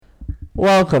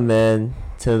Welcome in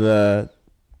to the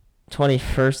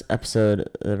 21st episode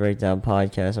of the Breakdown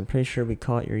Podcast. I'm pretty sure we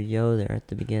caught your yo there at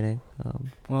the beginning.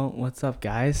 Well, what's up,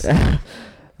 guys?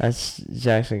 That's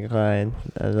Jackson Klein,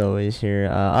 as always, here.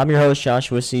 I'm your host,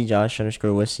 Josh Wissy,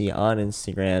 Josh_Wissy on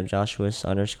Instagram, Josh Wiss_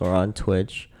 on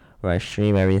Twitch, where I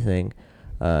stream everything.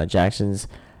 Jackson's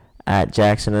at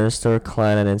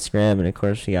Jackson_Klein on Instagram, and of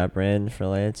course we got Brandon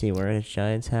Ferlanti wearing his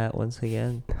Giants hat once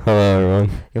again. Hello,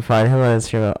 everyone. You'll find him on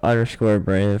Instagram at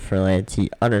 _Brandon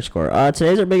Ferlanti_.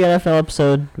 Today's our big NFL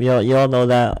episode. You all know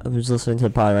that, who's listening to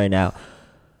the pod right now.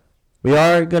 We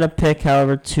are going to pick,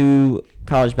 however, 2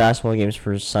 college basketball games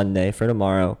for Sunday, for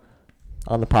tomorrow,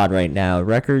 on the pod right now.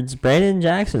 Records, Brandon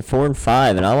Jackson,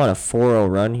 4-5, and I'm on a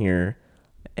 4-0 run here,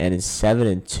 and it's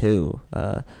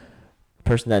 7-2.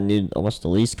 Person that knew almost the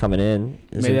least coming in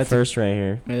is in first right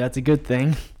here. Maybe that's a good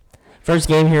thing. First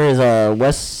game here is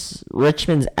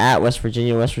Richmond's at West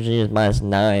Virginia. West Virginia is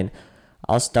 -9.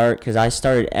 I'll start because I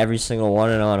started every single one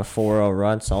and I'm on a 4-0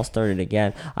 run, so I'll start it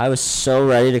again. I was so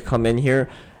ready to come in here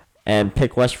and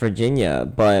pick West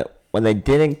Virginia, but when they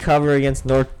didn't cover against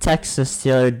North Texas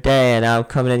the other day, and now I'm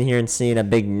coming in here and seeing a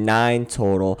big 9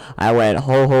 total, I went,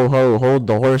 ho, ho, ho, hold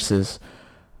the horses.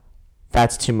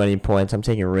 That's too many points. I'm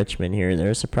taking Richmond here.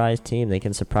 They're a surprise team. They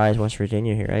can surprise West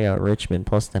Virginia here. I got Richmond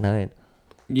plus the 9.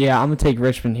 Yeah, I'm going to take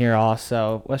Richmond here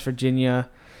also. West Virginia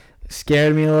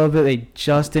scared me a little bit. They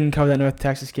just didn't cover that North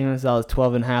Texas game. That was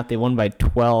 12.5. They won by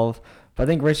 12. But I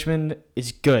think Richmond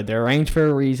is good. They're ranked for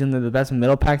a reason. They're the best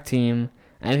middle-pack team.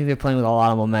 I think they're playing with a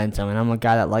lot of momentum, and I'm a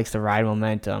guy that likes to ride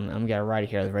momentum. I'm going to get right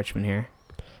here with Richmond here.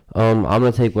 I'm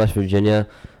going to take West Virginia.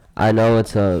 I know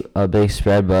it's a big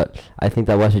spread, but I think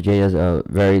that West Virginia is a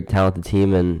very talented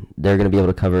team, and they're going to be able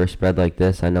to cover a spread like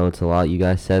this. I know it's a lot, you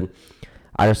guys said.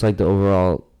 I just like the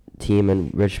overall team, and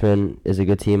Richmond is a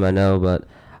good team, I know, but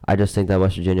I just think that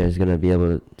West Virginia is going to be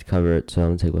able to cover it, so I'm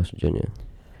going to take West Virginia.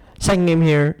 Second game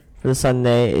here for the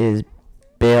Sunday is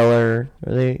Baylor.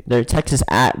 They're Texas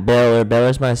at Baylor.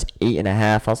 Baylor's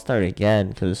 -8.5. I'll start again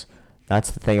because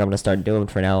that's the thing I'm going to start doing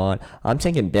from now on. I'm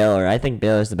taking Baylor. I think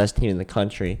Baylor's the best team in the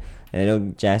country. And I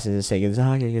know Jackson's going to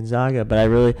say Gonzaga, but I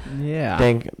really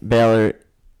think Baylor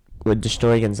would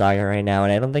destroy Gonzaga right now.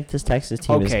 And I don't think this Texas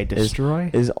team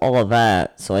is all of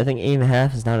that. So I think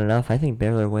 8.5 is not enough. I think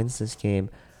Baylor wins this game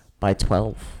by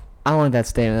 12. I don't like that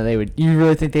statement. You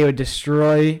really think they would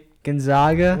destroy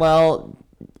Gonzaga? Well,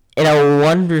 in a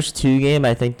 1 versus 2 game,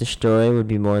 I think destroy would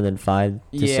be more than 5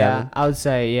 to 7. Yeah, I would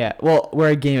say, yeah. Well, we're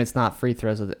a game, it's not free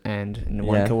throws at the end, and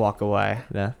one could walk away.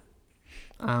 Yeah.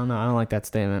 I don't know. I don't like that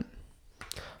statement.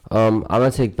 I'm going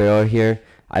to take Baylor here.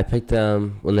 I picked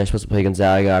them when they're supposed to play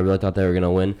Gonzaga. I really thought they were going to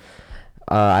win.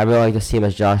 I really like this team,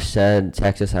 as Josh said.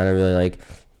 Texas, I don't really like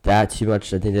that too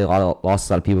much. I think they lost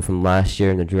a lot of people from last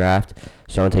year in the draft,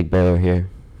 so I'm going to take Baylor here.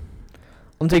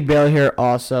 I'm going to take Baylor here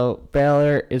also.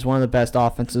 Baylor is one of the best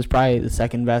offenses, probably the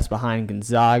second best behind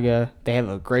Gonzaga. They have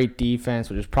a great defense,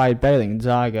 which is probably better than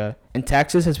Gonzaga. And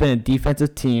Texas has been a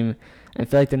defensive team, and I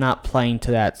feel like they're not playing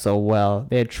to that so well.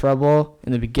 They had trouble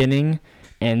in the beginning,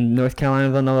 and North Carolina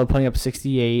and Villanova putting up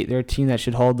 68. They're a team that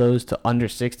should hold those to under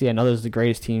 60. I know those are the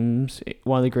greatest teams,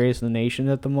 one of the greatest in the nation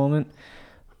at the moment,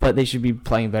 but they should be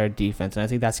playing better defense, and I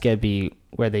think that's going to be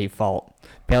where they fault.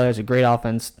 Baylor has a great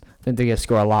offense. I think they're going to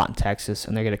score a lot in Texas,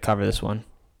 and they're going to cover this one.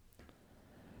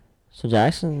 So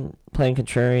Jackson playing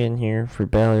contrarian here for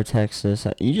Baylor, Texas.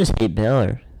 You just hate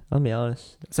Baylor. I'll be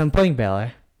honest. So I'm playing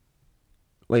Baylor.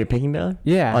 Wait, you're picking Baylor?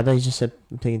 Yeah. Oh, I thought you just said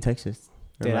I'm picking Texas.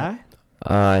 Did I?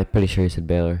 I'm pretty sure he said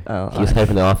Baylor. Oh, he was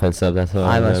hyping the offense up. That's what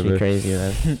I must remember. be crazy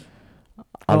then.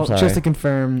 I'm sorry. Just to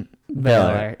confirm,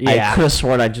 Baylor. Yeah. I could have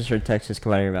sworn I just heard Texas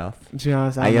come out of your mouth. To be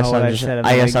honest, I don't know what I said.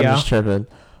 I guess I'm just tripping.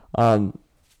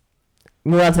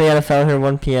 Move on to the NFL here,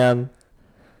 1 p.m.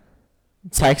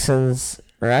 Texans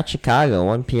are at Chicago,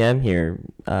 1 p.m. here.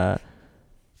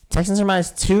 Texans are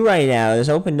 -2 right now. It's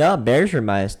opened up. Bears are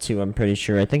 -2, I'm pretty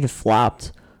sure. I think it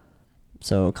flopped.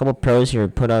 So a couple pros here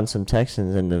put on some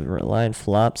Texans, and the line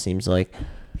flop seems like.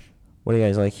 What do you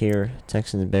guys like here,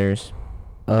 Texans and Bears?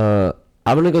 I'm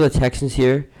going to go the Texans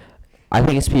here. I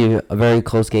think it's going to be a very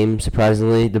close game,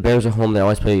 surprisingly. The Bears are home. They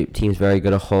always play teams very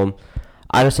good at home.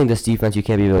 I just think this defense you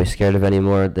can't be really scared of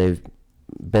anymore. They've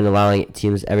been allowing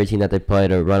every team that they play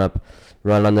to run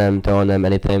on them, throw on them,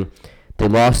 anything. They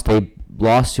lost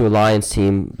to a Lions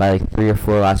team by like 3 or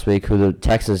 4 last week, who the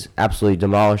Texans absolutely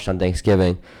demolished on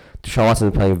Thanksgiving. Deshaun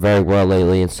Watson's been playing very well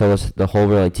lately, and so is the whole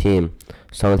really team.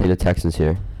 So I'm going to take the Texans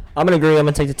here. I'm going to agree. I'm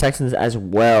going to take the Texans as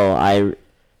well.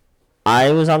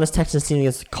 I was on this Texans team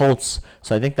against the Colts,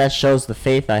 so I think that shows the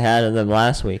faith I had in them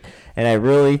last week. And I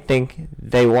really think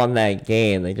they won that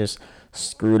game. They just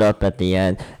screwed up at the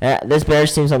end. This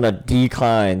Bears team's on the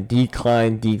decline.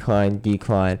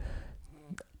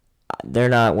 They're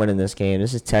not winning this game.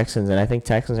 This is Texans, and I think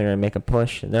Texans are going to make a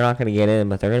push. They're not going to get in,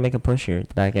 but they're going to make a push here at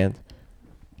the back end.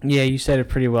 Yeah, you said it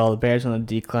pretty well. The Bears on the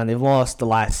decline. They've lost the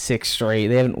last 6 straight.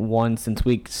 They haven't won since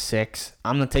week 6.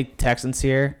 I'm going to take the Texans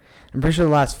here. I'm pretty sure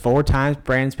the last 4 times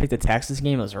Brandon's picked the Texans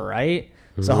game was right.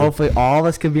 Mm-hmm. So hopefully all of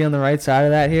us could be on the right side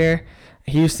of that here.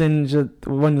 Houston,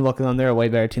 when you look at them, they're a way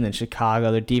better team than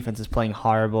Chicago. Their defense is playing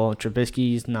horrible.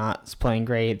 Trubisky's not playing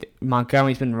great.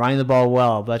 Montgomery's been running the ball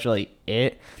well, but that's really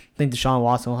it. I think Deshaun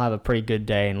Watson will have a pretty good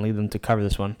day and lead them to cover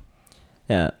this one.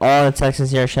 Yeah, all the Texans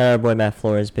here. Shout out our boy Matt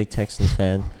Flores, big Texans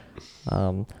fan.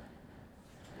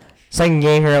 Second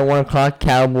game here at 1 o'clock,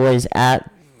 Cowboys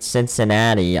at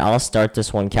Cincinnati. I'll start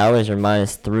this one. Cowboys are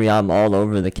 -3. I'm all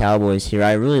over the Cowboys here.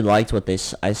 I really liked what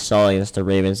I saw against the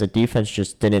Ravens. The defense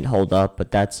just didn't hold up,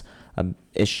 but that's an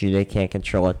issue they can't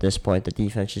control at this point. The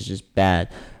defense is just bad.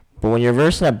 But when you're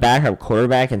versing a backup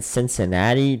quarterback in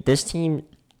Cincinnati, this team,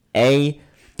 A,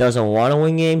 doesn't want to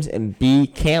win games, and B,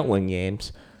 can't win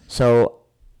games. So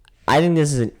I think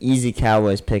this is an easy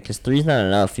Cowboys pick because 3's not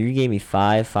enough. If you gave me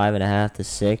 5, 5.5 to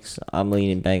 6, I'm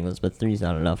leaning Bengals, but 3's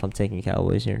not enough. I'm taking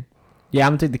Cowboys here. Yeah,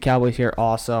 I'm going to take the Cowboys here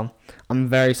also. I'm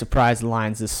very surprised the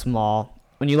line's this small.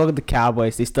 When you look at the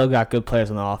Cowboys, they still got good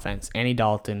players on the offense. Andy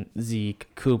Dalton,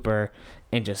 Zeke, Cooper,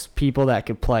 and just people that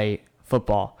could play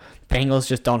football. The Bengals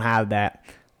just don't have that.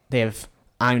 They have,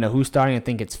 I don't know who's starting. I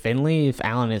think it's Finley if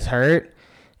Allen is hurt.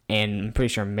 And I'm pretty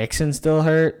sure Mixon's still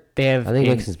hurt. I think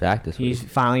Mixon's back this week. He's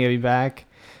finally going to be back.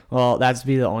 Well, that's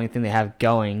be the only thing they have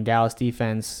going. Dallas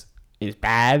defense is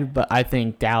bad, but I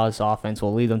think Dallas offense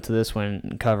will lead them to this one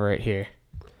and cover it here.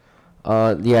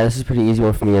 Yeah, this is a pretty easy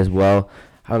one for me as well.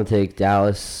 I'm going to take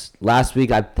Dallas. Last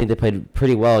week, I think they played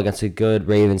pretty well against a good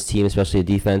Ravens team, especially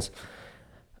the defense.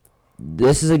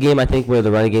 This is a game, I think, where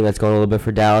the running game that's going a little bit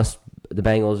for Dallas. The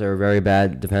Bengals are a very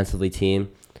bad defensively team.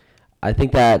 I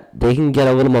think that they can get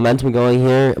a little momentum going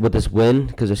here with this win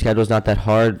because their schedule's not that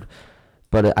hard.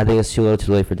 But I think it's too little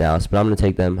too late for Dallas. But I'm going to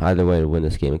take them either way to win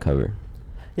this game and cover.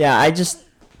 Yeah,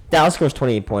 Dallas scores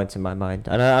 28 points in my mind.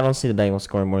 I don't see the Bengals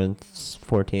scoring more than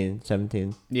 14,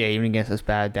 17. Yeah, even against this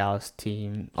bad Dallas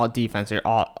team. All defense,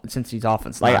 since he's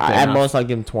offense. At most, I'll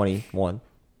give him 21.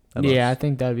 Yeah, I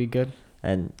think that would be good.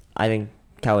 And I think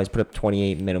Cowboys put up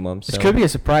 28 minimum. So. This could be a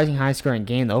surprising high-scoring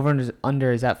game. The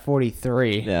over-under is at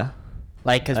 43. Yeah.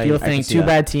 Because people think two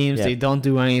bad teams, they don't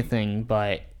do anything,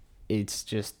 but it's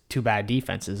just two bad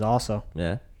defenses also.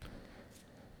 Yeah.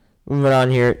 Moving on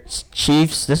here.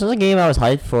 Chiefs. This was a game I was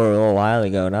hyped for a little while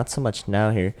ago. Not so much now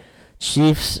here.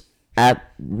 Chiefs at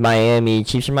Miami.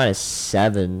 Chiefs are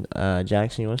 -7.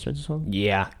 Jackson, you want to start this one?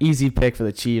 Yeah. Easy pick for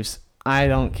the Chiefs. I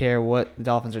don't care what the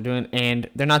Dolphins are doing, and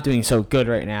they're not doing so good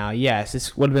right now. Yes,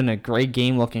 this would have been a great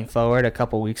game looking forward a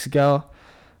couple weeks ago.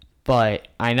 But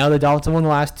I know the Dolphins won the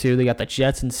last 2. They got the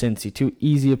Jets and Cincy, 2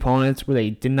 easy opponents where they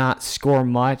did not score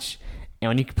much. And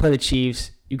when you can play the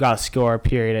Chiefs, you got to score,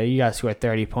 period. You got to score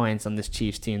 30 points on this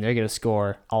Chiefs team. They're going to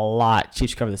score a lot.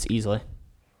 Chiefs cover this easily.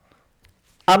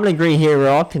 I'm going to agree here.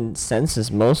 We're all consensus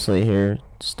mostly here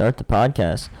to start the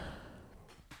podcast.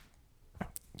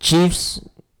 Chiefs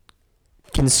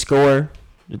can score.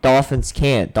 The Dolphins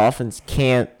can't. Dolphins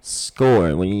can't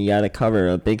score. When you got to cover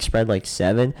a big spread like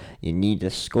 7, you need to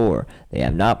score. They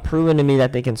have not proven to me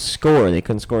that they can score. They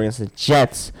couldn't score against the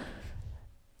Jets.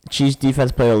 Chiefs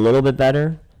defense played a little bit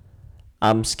better.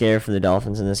 I'm scared for the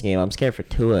Dolphins in this game. I'm scared for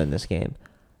Tua in this game.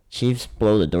 Chiefs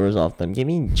blow the doors off them. Give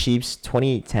me Chiefs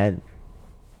 28-10.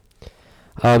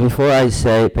 Before I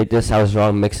pick this, I was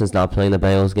wrong. Mixon's not playing the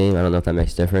Bengals game. I don't know if that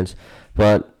makes a difference.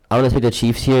 But I'm going to take the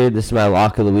Chiefs here. This is my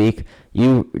lock of the week.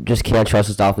 You just can't trust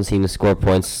this Dolphins team to score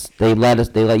points. They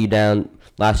let you down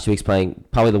last 2 weeks playing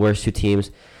probably the worst 2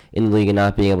 teams in the league and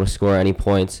not being able to score any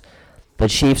points. The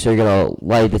Chiefs are going to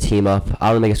light the team up.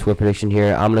 I'm going to make a score prediction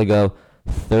here. I'm going to go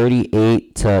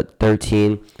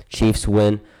 38-13. Chiefs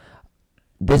win.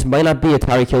 This might not be a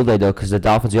Tyreek Hill day, though, because the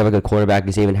Dolphins do have a good quarterback,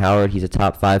 Xavier Howard. He's a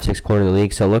top 5-6 corner in the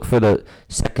league. So look for the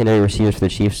secondary receivers for the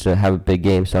Chiefs to have a big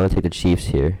game. So I'm going to take the Chiefs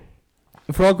here.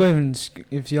 If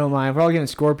you don't mind, if we're all giving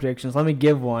score predictions, let me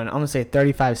give one. I'm going to say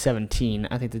 35-17.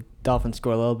 I think the Dolphins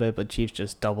score a little bit, but Chiefs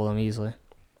just double them easily.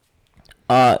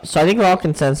 So I think we're all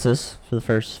consensus for the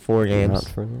first 4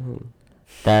 games.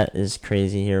 That is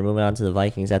crazy here. Moving on to the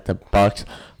Vikings at the Bucks.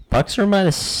 Bucks are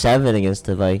 -7 against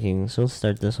the Vikings. We'll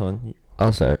start this one.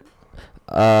 I'll start.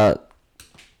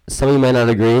 Some of you might not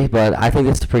agree, but I think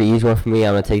this is a pretty easy one for me.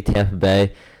 I'm going to take Tampa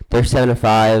Bay. They're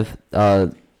 7-5.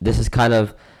 This is kind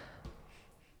of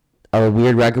a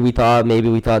weird record. Maybe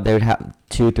we thought they would have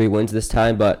 2 or 3 wins this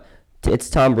time, but It's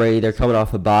Tom Brady. They're coming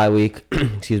off a bye week.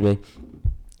 Excuse me.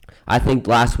 I think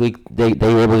last week they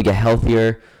were able to get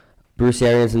healthier. Bruce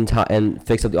Arians and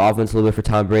fix up the offense a little bit for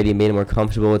Tom Brady, made him more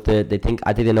comfortable with it. I think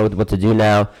they know what to do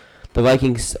now. The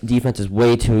Vikings defense is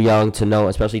way too young to know,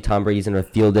 especially Tom Brady's in a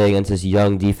field day against this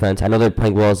young defense. I know they're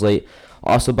playing well as late.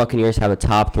 Also, Buccaneers have a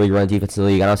top 3 run defense in the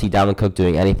league. I don't see Dalvin Cook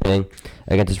doing anything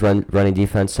against this running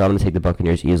defense, so I'm going to take the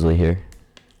Buccaneers easily here.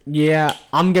 Yeah,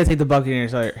 I'm going to take the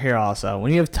Buccaneers here also.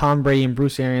 When you have Tom Brady and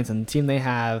Bruce Arians and the team they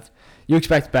have, you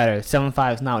expect better.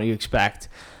 7-5 is not what you expect.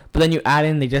 But then you add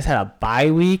in they just had a bye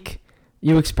week.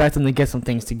 You expect them to get some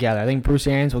things together. I think Bruce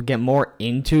Arians will get more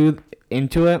into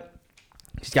it.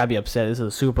 He's got to be upset. This is a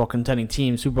Super Bowl contending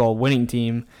team, Super Bowl winning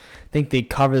team. I think they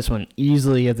cover this one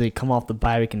easily if they come off the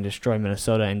bye week and destroy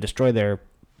Minnesota and destroy their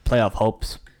playoff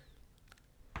hopes.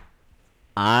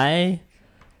 I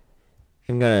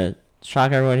am going to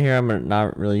shock everyone here.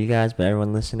 Not really you guys, but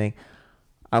everyone listening.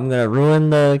 I'm going to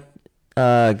ruin the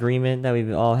agreement that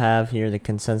we all have here, the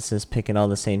consensus picking all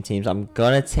the same teams. I'm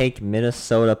going to take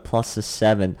Minnesota plus the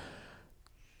 7.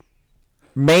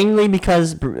 Mainly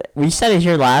because we said it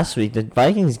here last week, the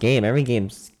Vikings game, every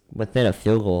game's within a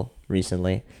field goal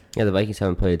recently. Yeah, the Vikings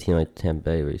haven't played a team like Tampa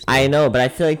Bay recently. I know, but I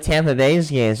feel like Tampa Bay's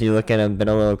games, you look at them, been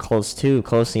a little close too.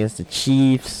 Close against the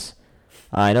Chiefs.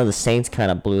 I know the Saints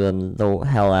kind of blew them the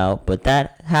hell out, but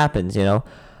that happens, you know.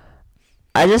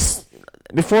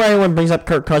 Before anyone brings up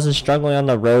Kirk Cousins struggling on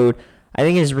the road, I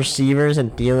think his receivers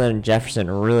and Thielen and Jefferson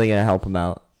are really going to help him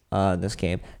out this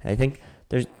game. And I think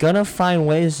they're going to find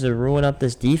ways to ruin up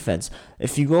this defense.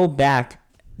 If you go back,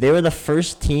 they were the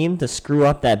first team to screw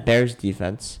up that Bears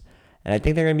defense. And I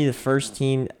think they're going to be the first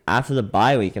team after the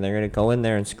bye week, and they're going to go in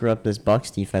there and screw up this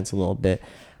Bucs defense a little bit.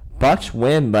 Bucs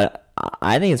win, but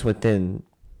I think it's within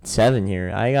 7 here.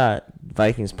 I got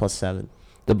Vikings plus 7.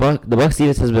 The Bucs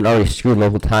defense has been already screwed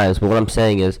multiple times, but what I'm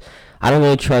saying is I don't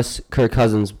really trust Kirk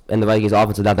Cousins and the Vikings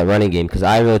offense without that running game because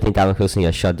I really think Dalvin Cook's going to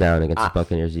get shut down against the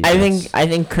Buccaneers defense. I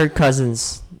think Kirk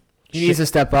Cousins He needs to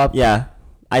step up. Yeah,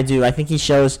 I do. I think he's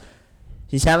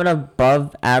having an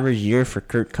above average year for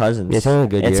Kirk Cousins. Yeah, it's having a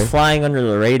good year. It's flying under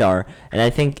the radar, and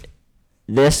I think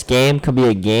this game could be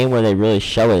a game where they really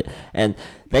show it. And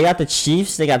they got the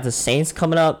Chiefs, they got the Saints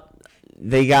coming up.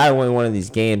 They got to win one of these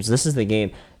games. This is the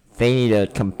game they need to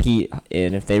compete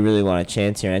in if they really want a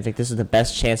chance here. And I think this is the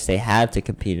best chance they have to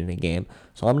compete in a game.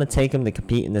 So I'm going to take them to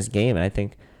compete in this game.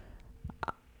 And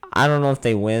I don't know if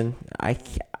they win.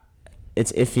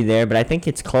 It's iffy there, but I think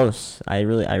it's close. I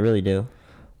really do.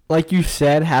 Like you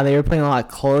said, how they were playing a lot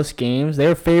of close games. They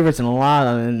were favorites in a lot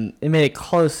of them, and it made it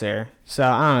closer. So, I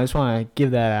don't know. I just want to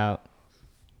give that out.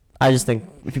 I just think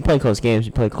if you play close games,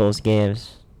 you play close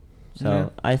games. So, Yeah.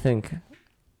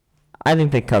 I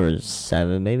think they cover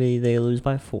 7. Maybe they lose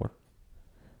by 4.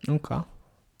 Okay.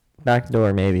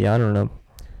 Backdoor, maybe. I don't know.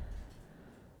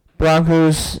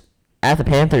 Broncos at the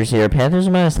Panthers here. Panthers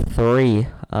are minus 3.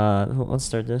 Let's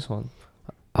start this one.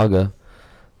 I'll go.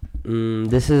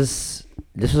 This was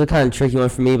a kind of tricky one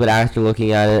for me, but after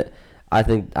looking at it, I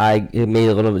think it made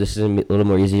this is a little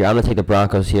more easier. I'm gonna take the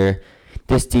Broncos here.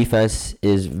 This defense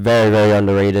is very, very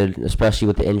underrated, especially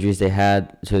with the injuries they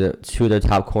had to two of their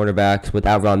top cornerbacks.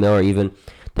 Without Von Miller, even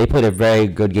they played a very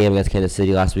good game against Kansas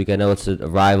City last week. I know it's a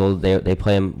rival; they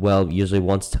play them well, usually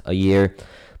once a year,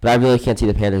 but I really can't see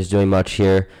the Panthers doing much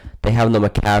here. They have no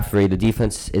McCaffrey. The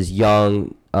defense is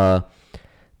young.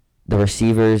 The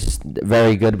receivers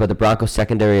very good, but the Broncos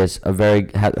secondary is have very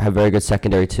good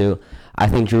secondary too. I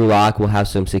think Drew Lock will have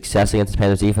some success against the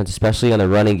Panthers defense, especially on the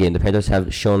running game. The Panthers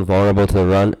have shown vulnerable to the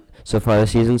run so far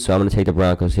this season, so I'm going to take the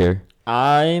Broncos here.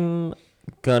 I'm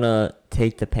gonna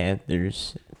take the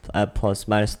Panthers at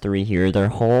minus 3 here. They're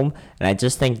home, and I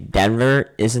just think Denver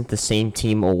isn't the same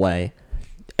team away.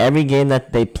 Every game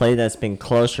that they played that's been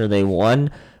closer, they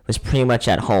won, was pretty much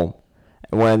at home.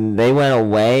 When they went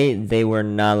away, they were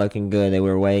not looking good. They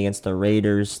were away against the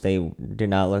Raiders. They did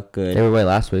not look good. They were away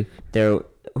last week.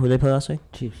 Who they play last week?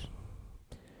 Chiefs.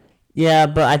 Yeah,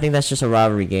 but I think that's just a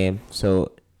rivalry game,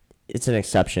 so it's an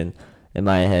exception in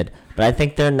my head. But I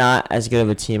think they're not as good of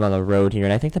a team on the road here,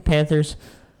 and I think the Panthers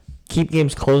keep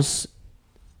games close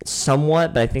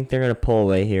somewhat, but I think they're going to pull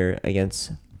away here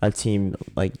against a team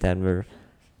like Denver.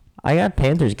 I got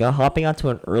Panthers hopping out to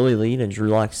an early lead, and Drew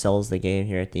Lock sells the game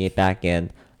here at the back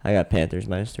end. I got Panthers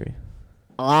minus 3.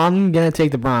 I'm going to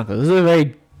take the Broncos. This is a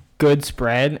very good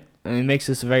spread, and it makes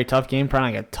this a very tough game. Probably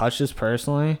not going to touch this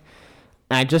personally.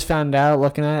 And I just found out,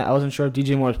 looking at it, I wasn't sure if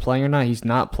DJ Moore is playing or not. He's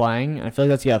not playing. I feel like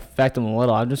that's going to affect him a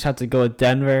little. I just have to go with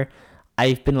Denver.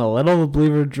 I've been a little of a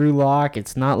believer of Drew Lock.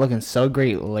 It's not looking so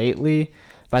great lately.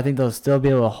 but I think they'll still be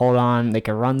able to hold on. They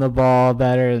can run the ball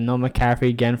better. No McCaffrey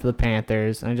again for the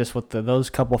Panthers. And just with those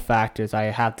couple factors, I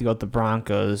have to go with the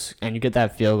Broncos. And you get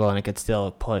that field goal, and it could still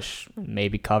push,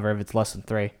 maybe cover if it's less than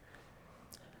 3.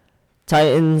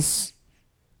 Titans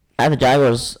at the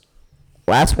Jaguars.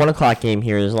 Last 1 o'clock game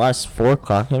here is the last 4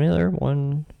 o'clock. How many are there?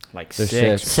 One, Like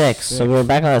They're 6. six. So we're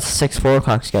back on a 4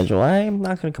 o'clock schedule. I'm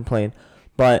not going to complain.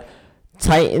 But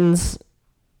Titans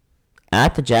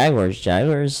at the Jaguars.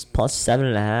 Jaguars plus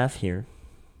 7.5 here.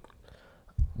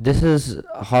 This is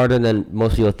harder than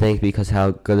most people think because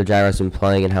how good the Jaguars have been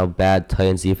playing and how bad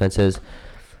Titans defense is.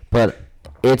 But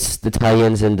it's the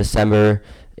Titans in December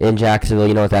in Jacksonville.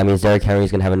 You know what that means. Derrick Henry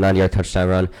is going to have a 90-yard touchdown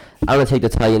run. I'm going to take the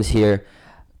Titans here.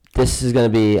 This is going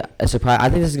to be a surprise. I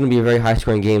think this is going to be a very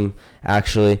high-scoring game,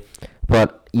 actually.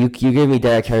 But you give me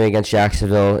Derrick Henry against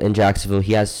Jacksonville. In Jacksonville,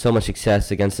 he has so much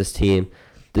success against this team.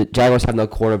 The Jaguars have no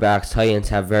quarterbacks. Titans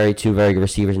have two very good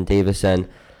receivers in Davis and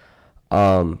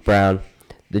Brown.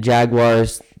 The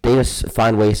Jaguars, they just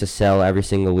find ways to sell every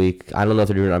single week. I don't know if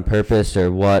they're doing it on purpose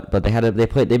or what, but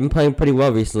they've been playing pretty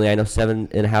well recently. I know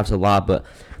 7.5 is a lot, but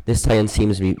this Titans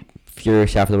seems to be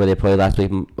furious after the way they played last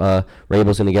week.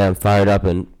 Rabel's going to get them fired up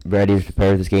and ready to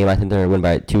prepare for this game. I think they're going to win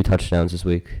by 2 touchdowns this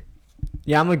week.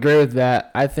 Yeah, I'm agree with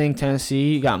that. I think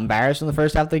Tennessee got embarrassed in the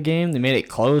first half of the game. They made it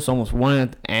close, almost won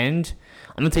at the end.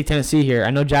 I'm going to take Tennessee here.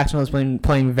 I know Jacksonville's been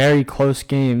playing very close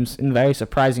games in very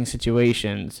surprising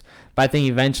situations, but I think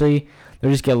eventually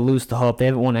they're just going to lose the hope. They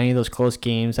haven't won any of those close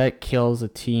games. That kills a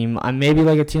team. Maybe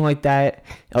like a team like that,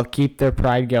 it'll keep their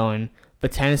pride going,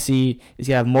 but Tennessee is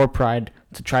going to have more pride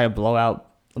to try to blow out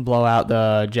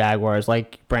the Jaguars.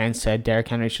 Like Brand said, Derrick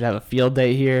Henry should have a field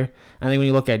day here. I think when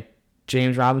you look at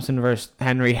James Robinson versus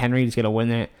Henry's going to win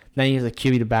it. Then he has a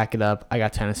QB to back it up. I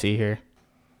got Tennessee here.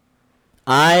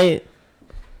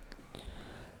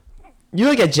 You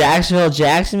look at Jacksonville.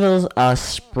 Jacksonville's a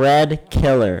spread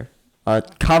killer, a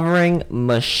covering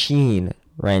machine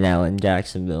right now in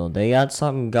Jacksonville. They got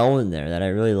something going there that I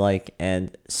really like,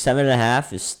 and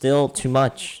 7.5 is still too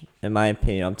much in my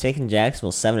opinion. I'm taking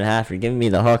Jacksonville 7.5. You're giving me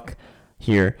the hook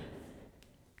here.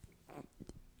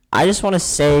 I just want to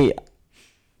say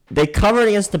they covered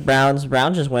against the Browns.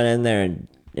 Browns just went in there and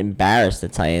embarrassed the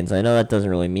Titans. I know that doesn't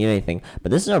really mean anything,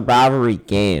 but this is a rivalry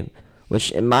game,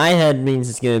 which in my head means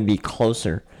it's going to be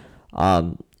closer.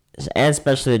 And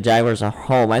especially the Jaguars are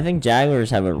home. I think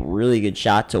Jaguars have a really good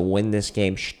shot to win this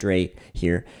game straight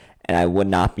here, and I would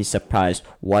not be surprised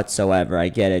whatsoever. I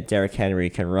get it. Derrick Henry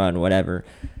can run, whatever.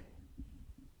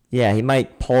 Yeah, he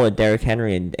might pull a Derrick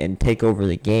Henry and take over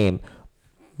the game,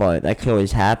 but that could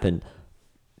always happen.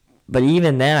 But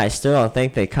even then, I still don't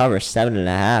think they cover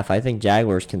 7.5. I think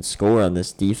Jaguars can score on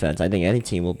this defense. I think any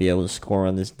team will be able to score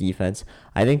on this defense.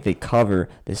 I think they cover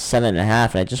the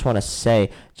 7.5. And I just want to say,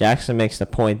 Jackson makes the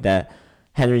point that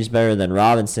Henry's better than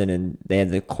Robinson, and they have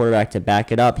the quarterback to back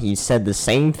it up. He said the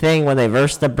same thing when they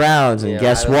versed the Browns, and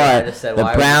guess what?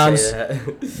 The Browns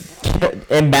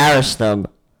embarrassed them.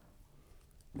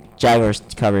 Jaguars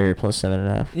cover here plus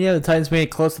 7.5. Yeah, the Titans made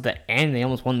it close at the end. They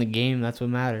almost won the game. That's what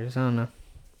matters. I don't know.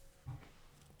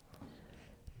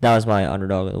 That was my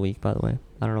underdog of the week, by the way.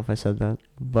 I don't know if I said that.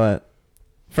 But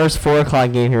first 4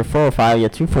 o'clock game here, 4:05. You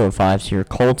got 2 4-5s here.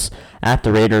 Colts at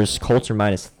the Raiders. Colts are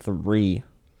 -3.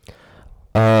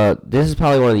 This is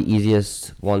probably one of the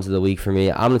easiest ones of the week for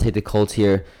me. I'm going to take the Colts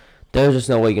here. There's just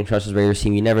no way you can trust this Raiders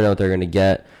team. You never know what they're going to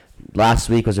get. Last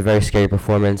week was a very scary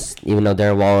performance, even though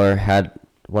Darren Waller had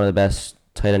one of the best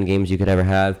tight end games you could ever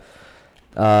have.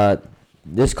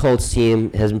 This Colts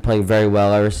team has been playing very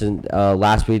well ever since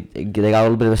last week. They got a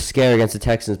little bit of a scare against the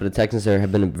Texans, but the Texans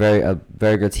have been a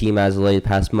very good team as of late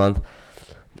past month.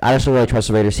 I just don't really trust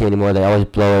the Raiders team anymore. They always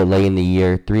blow it late in the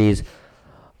year. 3 is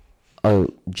a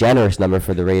generous number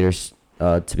for the Raiders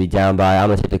to be down by. I'm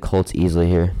going to take the Colts easily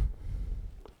here.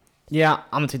 Yeah,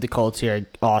 I'm going to take the Colts here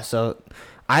also.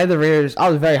 I had the Raiders. I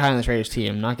was very high on this Raiders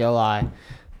team, not going to lie.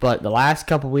 But the last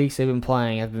couple weeks they've been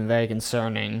playing have been very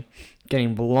concerning.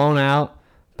 Getting blown out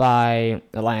by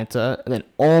Atlanta, and then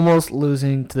almost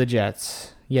losing to the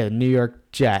Jets. Yeah, the New York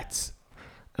Jets,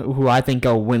 who I think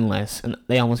go winless, and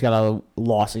they almost got a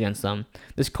loss against them.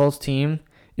 This Colts team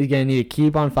is going to need to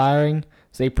keep on firing,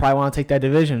 so they probably want to take that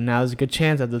division. Now there's a good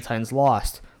chance that the Titans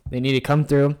lost. They need to come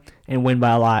through and win by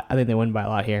a lot. I think they win by a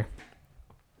lot here.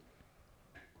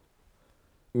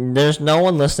 There's no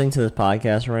one listening to this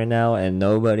podcast right now and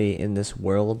nobody in this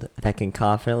world that can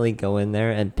confidently go in there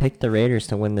and pick the Raiders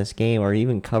to win this game or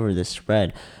even cover this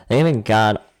spread. They haven't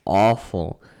got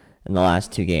awful in the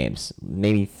last 2 games.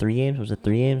 Maybe 3 games? Was it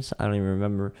 3 games? I don't even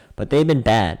remember. But they've been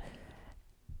bad.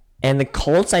 And the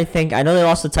Colts, I know they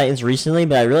lost the Titans recently,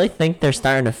 but I really think they're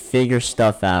starting to figure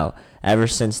stuff out. ever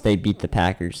since they beat the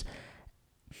Packers.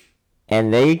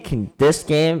 And this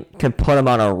game can put them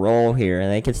on a roll here,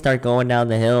 and they can start going down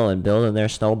the hill and building their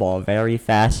snowball very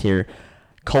fast here.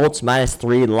 Colts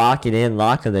 -3, lock it in,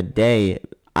 lock of the day.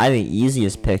 I think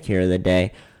easiest pick here of the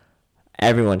day.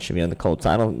 Everyone should be on the Colts.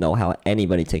 I don't know how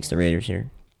anybody takes the Raiders here.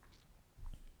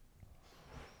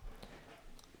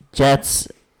 Jets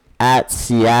at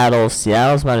Seattle.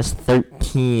 Seattle's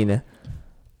 -13.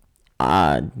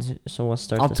 So we'll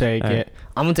start. I'll take it.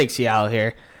 I'm gonna take Seattle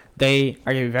here. They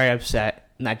are gonna be very upset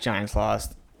in that Giants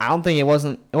lost. I don't think it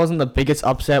wasn't the biggest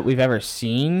upset we've ever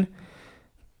seen.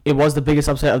 It was the biggest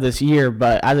upset of this year,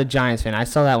 but as a Giants fan, I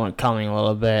saw that one coming a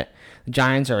little bit. The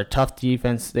Giants are a tough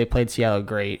defense. They played Seattle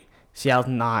great. Seattle's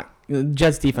not. The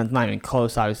Jets defense not even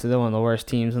close, obviously. They're one of the worst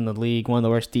teams in the league, one of the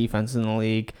worst defenses in the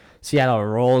league. Seattle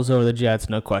rolls over the Jets,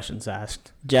 no questions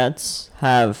asked. Jets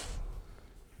have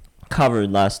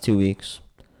covered last 2 weeks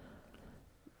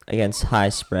against high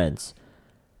spreads,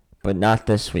 but not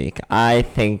this week. I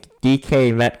think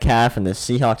DK Metcalf and the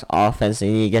Seahawks offense, they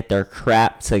need to get their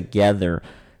crap together.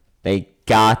 They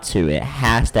got to. It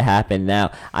has to happen now.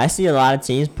 I see a lot of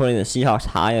teams putting the Seahawks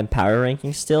high in power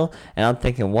rankings still, and I'm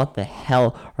thinking, what the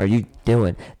hell are you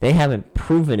doing? They haven't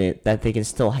proven it that they can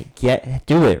still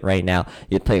do it right now.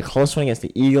 You play a close one against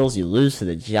the Eagles, you lose to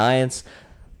the Giants.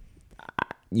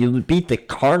 You beat the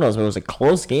Cardinals, but it was a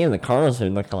close game. The Cardinals are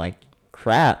looking like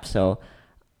crap, so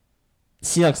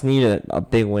Seahawks need a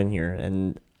big win here,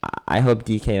 and I hope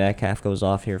DK Metcalf goes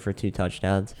off here for 2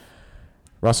 touchdowns.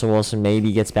 Russell Wilson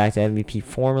maybe gets back to MVP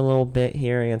form a little bit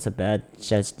here against a bad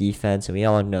Jets defense, and we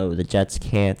all know the Jets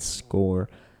can't score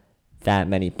that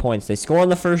many points. They score on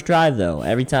the first drive, though,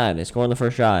 every time. They score on the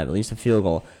first drive, at least a field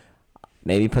goal.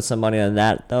 Maybe put some money on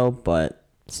that, though, but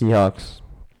Seahawks,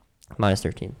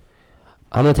 -13.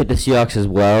 I'm going to take the Seahawks as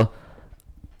well.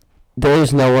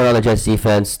 There's no one on the Jets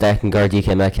defense that can guard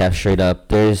DK Metcalf straight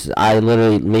up.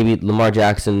 Maybe Lamar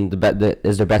Jackson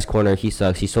is their best corner. He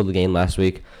sucks. He sold the game last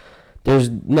week.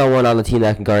 There's no one on the team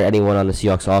that can guard anyone on the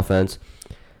Seahawks offense.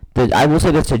 I will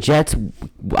say this, the Jets,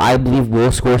 I believe,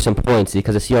 will score some points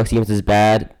because the Seahawks defense is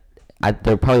bad.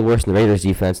 They're probably worse than the Raiders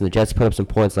defense, and the Jets put up some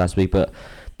points last week, but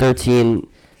 13,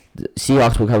 the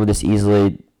Seahawks will cover this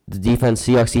easily. The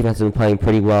Seahawks defense has been playing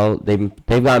pretty well. They've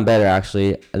gotten better,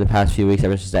 actually, in the past few weeks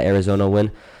ever since that Arizona win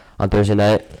on Thursday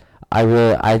night. I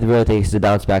really think it's a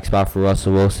bounce back spot for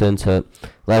Russell Wilson to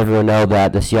let everyone know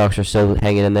that the Seahawks are still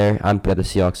hanging in there. I'm bet the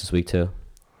Seahawks this week too.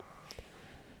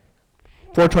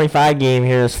 4:25 game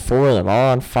here is 4 of them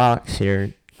all on Fox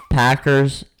here.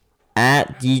 Packers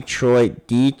at Detroit.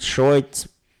 Detroit's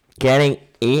getting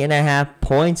 8.5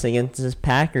 points against this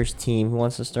Packers team. Who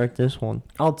wants to start this one?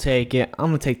 I'll take it. I'm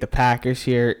going to take the Packers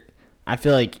here. I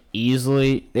feel like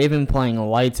easily. They've been playing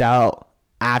lights out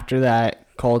after that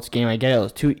Colts game. I get it. It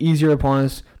was 2 easier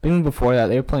opponents. But even before that,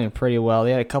 they were playing pretty well.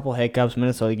 They had a couple hiccups.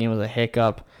 Minnesota game was a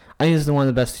hiccup. I think this is one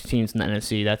of the best teams in the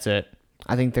NFC. That's it.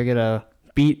 I think they're going to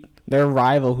beat their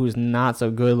rival who's not so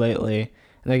good lately.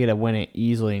 And they're going to win it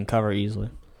easily and cover easily.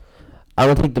 I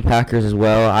would take the Packers as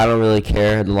well. I don't really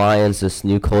care. The Lions, this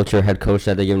new culture, head coach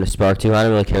that they're giving a spark to, I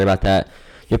don't really care about that.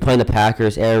 You're playing the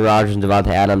Packers. Aaron Rodgers and Devontae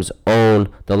Adams own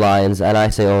the Lions. And I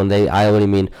say own. I only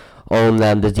mean own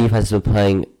them. The defense has been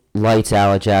playing lights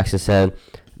out, like Jackson said.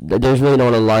 There's really no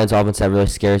one on the Lions offense that really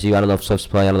scares you. I don't know if Swift's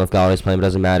playing. I don't know if Galladay's playing, but it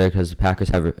doesn't matter because the Packers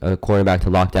have a quarterback to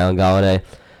lock down Galladay.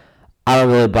 I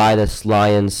don't really buy this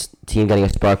Lions team getting a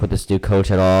spark with this new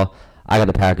coach at all. I got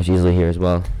the Packers easily here as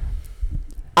well.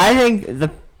 I think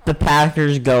the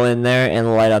Packers go in there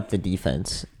and light up the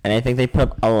defense. And I think they put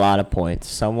up a lot of points.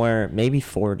 Somewhere, maybe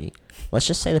 40. Let's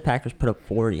just say the Packers put up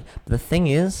 40. But the thing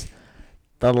is,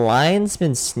 the Lions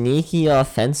been sneaky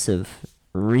offensive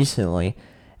recently.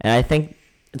 And I think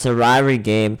it's a rivalry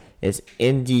game. It's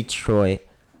in Detroit.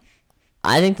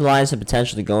 I think the Lions have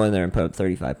potential to go in there and put up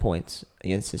 35 points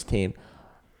against this team.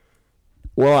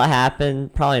 Will it happen?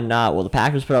 Probably not. Will the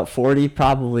Packers put up 40?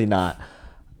 Probably not.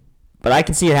 But I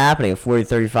can see it happening, a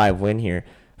 40-35 win here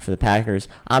for the Packers.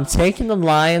 I'm taking the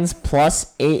Lions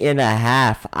plus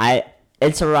 8.5.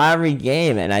 It's a rivalry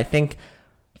game, and I think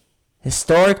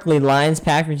historically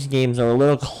Lions-Packers games are a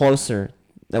little closer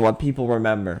than what people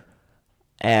remember.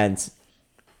 And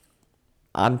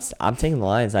I'm taking the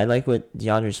Lions. I like what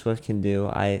DeAndre Swift can do.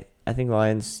 I think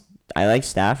Lions. I like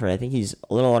Stafford. I think he's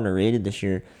a little underrated this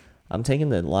year. I'm taking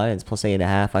the Lions plus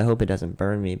 8.5. I hope it doesn't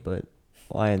burn me, but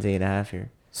Lions 8.5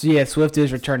 here. So yeah, Swift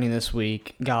is returning this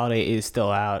week. Galladay is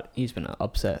still out. He's been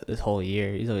upset this whole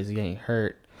year. He's always getting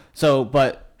hurt. So,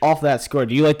 but off that score,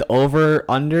 do you like the over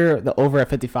at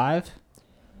 55?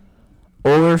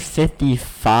 Over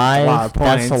 55. A lot of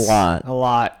points. That's a lot. A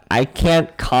lot. I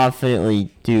can't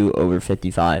confidently do over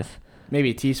 55.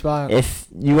 Maybe a T-spot. If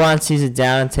you want to tease it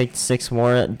down and take 6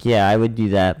 more, yeah, I would do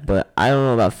that. But I don't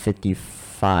know about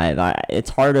 55. It's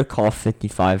hard to call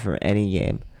 55 for any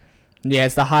game. Yeah,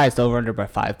 it's the highest over-under by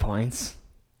 5 points.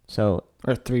 So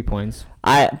Or 3 points.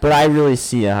 But I really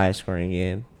see a high-scoring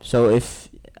game. So if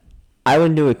I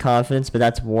wouldn't do it with confidence, but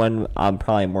that's one I'm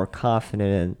probably more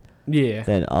confident in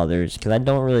than others because I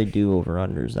don't really do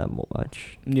over-unders that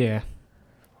much. Yeah.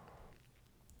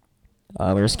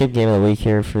 We're going to skip game of the week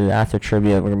here for after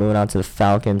trivia. We're moving on to the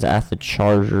Falcons at the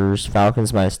Chargers.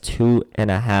 Falcons minus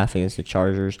 2.5 against the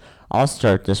Chargers. I'll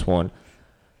start this one.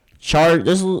 It's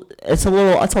a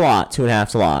lot.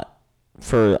 2.5's a lot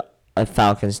for a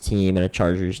Falcons team and a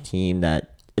Chargers team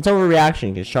that it's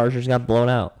overreaction because Chargers got blown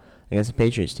out against the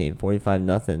Patriots team,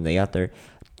 45-0. They got their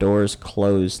doors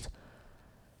closed.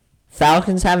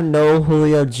 Falcons have no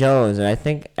Julio Jones, and I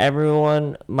think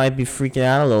everyone might be freaking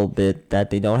out a little bit that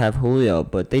they don't have Julio,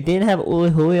 but they did have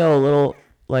Julio a little,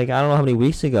 I don't know how many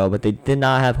weeks ago, but they did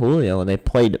not have Julio, and they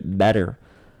played better.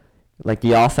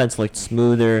 The offense looked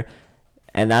smoother,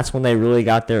 and that's when they really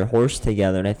got their horse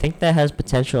together, and I think that has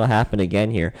potential to happen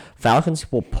again here.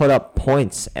 Falcons will put up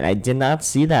points, and I did not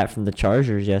see that from the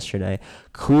Chargers yesterday.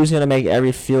 Who's going to make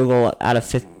every field goal out of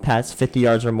 50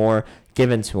 yards or more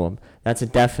given to him? That's a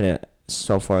definite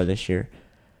so far this year.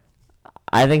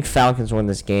 I think Falcons win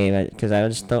this game because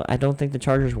I don't think the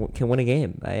Chargers can win a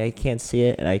game. I can't see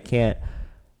it, and I can't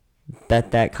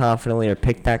bet that confidently or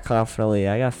pick that confidently.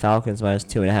 I got Falcons minus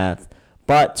 2.5.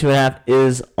 But 2.5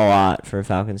 is a lot for a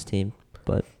Falcons team.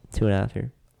 But 2.5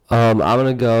 here. I'm going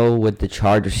to go with the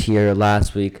Chargers here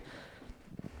last week.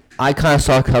 I kind of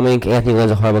saw coming. Anthony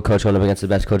Lynn's a horrible coach going up against the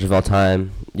best coach of all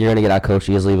time. You're going to get out coached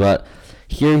easily, but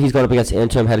here he's going up against an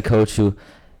interim head coach who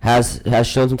has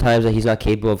shown sometimes that he's not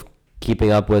capable of keeping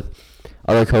up with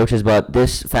other coaches, but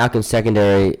this Falcons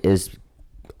secondary is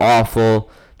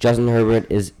awful. Justin Herbert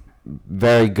is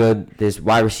very good. This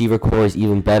wide receiver core is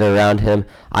even better around him.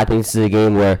 I think this is a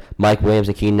game where Mike Williams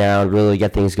and Keenan Allen really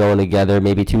get things going together,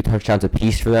 maybe 2 touchdowns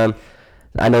apiece for them.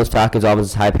 I know this Falcons offense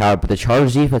is high powered, but the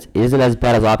Chargers defense isn't as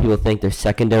bad as a lot of people think. Their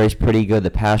secondary is pretty good.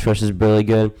 The pass rush is really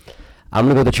good. I'm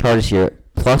going to go with the Chargers here.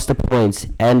 Plus the points,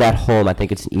 and at home, I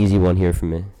think it's an easy one here for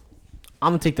me.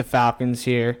 I'm going to take the Falcons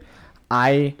here.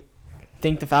 I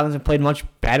think the Falcons have played much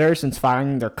better since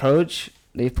firing their coach.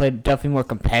 They've played definitely more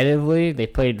competitively.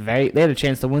 They had a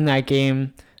chance to win that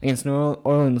game against New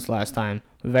Orleans last time.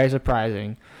 Very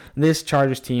surprising. This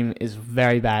Chargers team is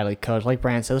very badly coached. Like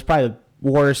Brandon said, it's probably the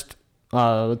worst,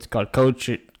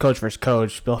 coach versus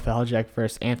coach, Bill Belichick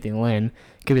versus Anthony Lynn.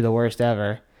 Could be the worst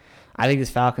ever. I think this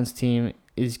Falcons team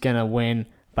is going to win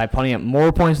by putting up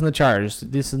more points than the Chargers.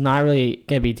 This is not really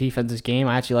going to be a defensive game.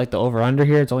 I actually like the over-under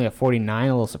here. It's only at 49,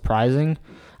 a little surprising.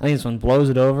 I think this one blows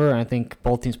it over, and I think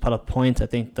both teams put up points. I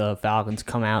think the Falcons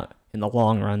come out in the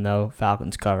long run, though.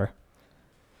 Falcons cover.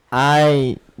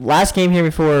 Last game here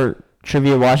before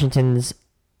trivia, Washington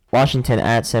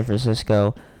at San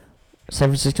Francisco. San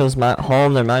Francisco's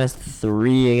home. They're minus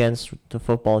 3 against the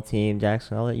football team.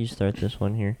 Jackson, I'll let you start this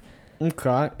one here.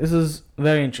 Okay, this is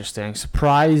very interesting.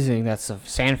 Surprising that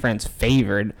San Fran's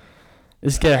favored.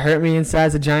 This is going to hurt me inside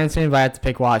as a Giants fan, but I have to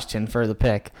pick Washington for the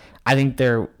pick. I think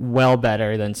they're well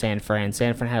better than San Fran.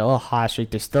 San Fran had a little hot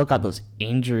streak. They still got those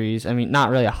injuries. I mean,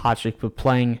 not really a hot streak, but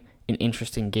playing in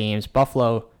interesting games.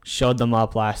 Buffalo showed them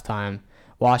up last time.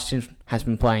 Washington has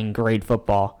been playing great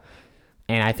football,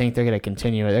 and I think they're going to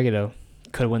continue it.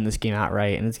 Could win this game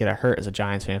outright, and it's going to hurt as a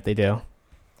Giants fan if they do.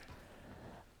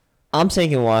 I'm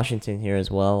taking Washington here as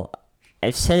well.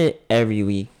 I've said it every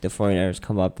week the 49ers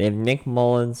come up. They have Nick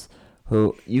Mullins,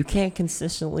 who you can't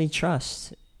consistently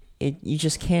trust. You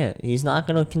just can't. He's not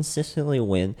going to consistently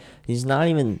win. He's not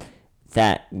even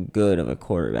that good of a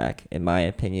quarterback, in my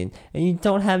opinion. And you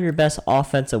don't have your best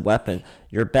offensive weapon,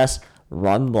 your best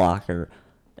run blocker,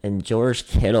 and George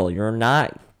Kittle. You're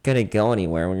not going to go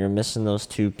anywhere when you're missing those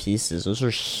 2 pieces. Those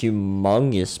are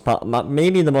humongous.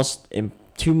 Maybe the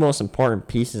two most important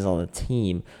pieces on the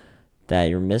team that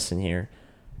you're missing here.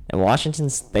 And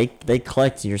Washington's, they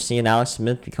clicked. You're seeing Alex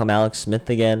Smith become Alex Smith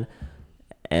again.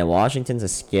 And Washington's a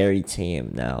scary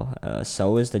team now.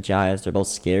 So is the Giants. They're both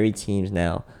scary teams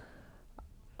now.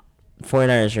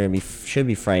 49ers should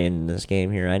be frightened in this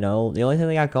game here. I know the only thing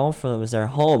they got going for them is their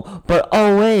home. But,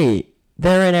 oh, wait.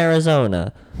 They're in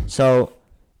Arizona. So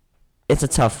it's a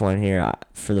tough one here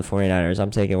for the 49ers. I'm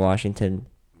taking Washington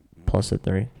plus the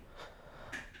 3.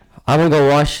 I'm going to go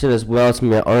Washington as well. It's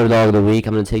going to be my underdog of the week.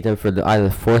 I'm going to take them for either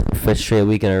the 4th or 5th straight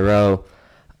week in a row.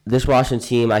 this Washington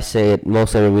team, I say it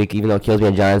most every week, even though it kills me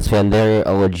a Giants fan, they're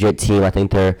a legit team. I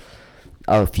think they're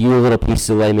a few little pieces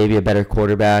away, maybe a better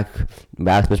quarterback.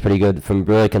 Maximus pretty good from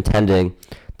really contending.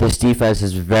 This defense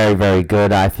is very, very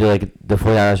good. I feel like the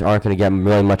 49ers aren't going to get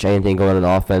really much anything going on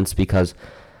offense because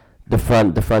the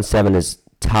front seven is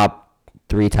top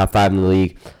 3, top 5 in the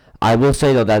league. I will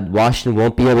say, though, that Washington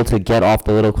won't be able to get off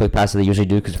the little quick passes they usually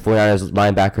do because 49ers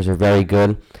linebackers are very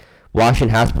good. Washington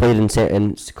has played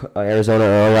in Arizona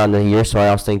earlier on in the year, so I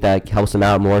also think that helps them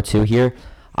out more, too, here.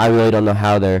 I really don't know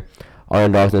how they're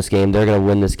underdogs in this game. They're going to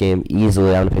win this game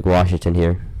easily. I'm going to pick Washington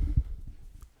here.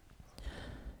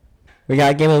 We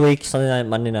got game of the week, Sunday night,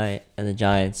 Monday night, and the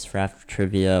Giants for after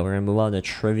trivia. We're going to move on to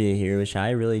trivia here, which I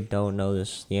really don't know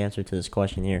the answer to this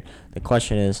question here. The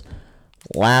question is,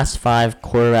 last 5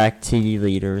 quarterback TD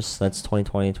leaders. That's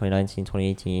 2020, 2019,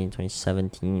 2018,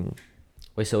 2017.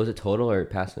 Wait, so was it total or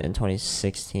passing? In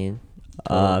 2016.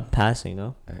 Passing,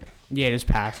 no? All right. Yeah, just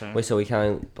passing. Wait, so we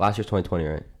counting last year's 2020,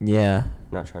 right? Yeah.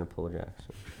 Not trying to pull a Jackson.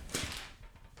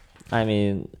 I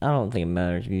mean, I don't think it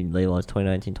matters if you label as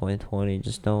 2019, 2020.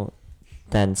 Just don't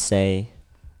then say,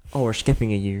 oh, we're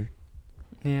skipping a year.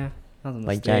 Yeah, that was a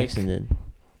Like mistake. Jackson did.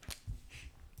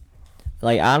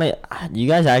 Like, do you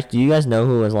guys know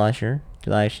who it was last year?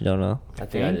 Because I actually don't know. I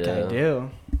think I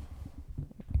do.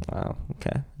 Wow,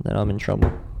 okay. Then I'm in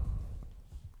trouble.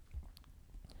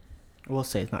 We'll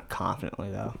say it's not confidently,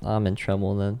 though. I'm in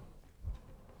trouble then.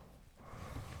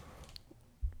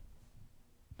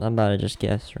 I'm about to just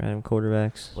guess random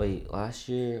quarterbacks. Wait, last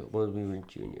year, we were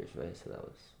juniors, right? So that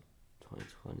was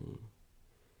 2020.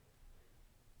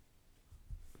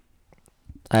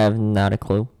 I have not a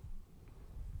clue.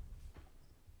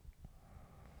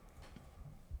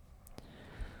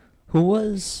 Who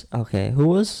was I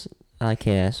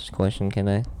can't ask this question, can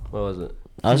I? What was it?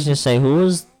 I was just saying, who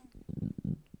was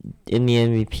in the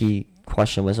MVP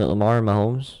question? Was it Lamar or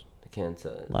Mahomes I can't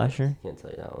tell you. last year? I can't tell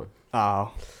you that one.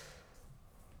 Oh.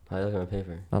 How you look at my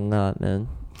paper? I'm not, man.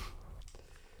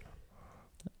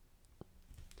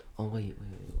 Oh, wait.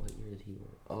 What year did he win?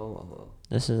 Oh.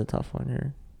 This is a tough one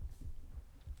here.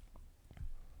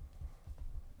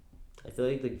 I feel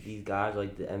like these guys,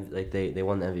 they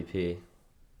won the MVP.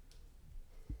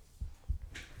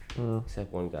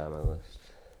 Except one guy on my list.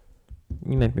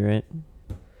 You might be right.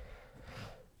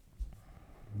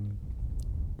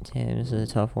 Damn, this is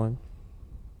a tough one.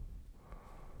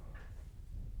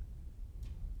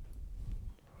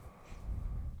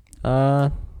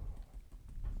 Got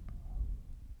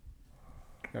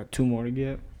 2 more to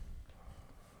get.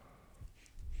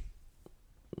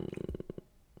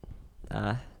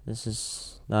 This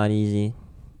is not easy.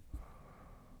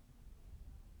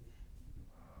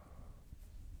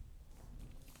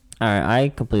 Alright, I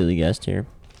completely guessed here.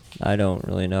 I don't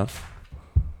really know.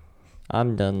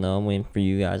 I'm done though. I'm waiting for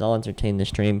you guys. I'll entertain the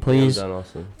stream. Please I'm done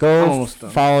also. go Almost done.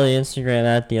 follow the Instagram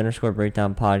at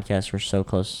 _breakdown podcast. We're so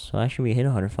close. So actually, we hit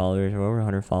 100 followers. We're over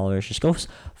 100 followers. Just go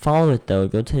follow it though.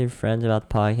 Go tell your friends about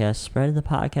the podcast. Spread the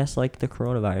podcast like the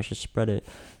coronavirus. Just spread it.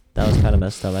 That was kind of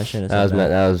messed up. I shouldn't have said that.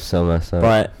 That was so messed up.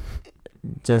 But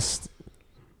just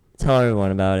tell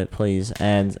everyone about it, please.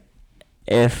 And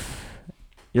if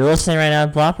you're listening right now,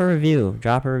 drop a review.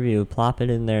 Plop it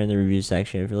in there in the review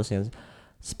section. If you're listening on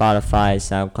Spotify,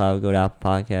 SoundCloud, go to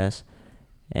Apple Podcasts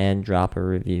and drop a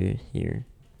review here.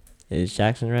 Is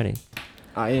Jackson ready?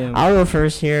 I am. I'll go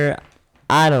first here.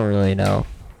 I don't really know.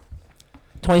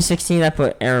 2016, I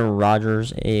put Aaron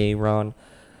Rodgers, Aaron.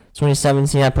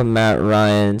 2017, I put Matt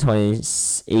Ryan.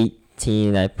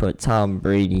 2018, I put Tom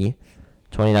Brady.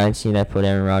 2019, I put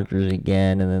Aaron Rodgers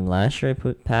again. And then last year, I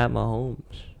put Pat Mahomes,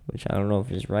 which I don't know if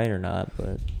he's right or not,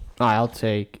 but I'll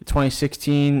take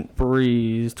 2016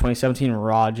 Breeze, 2017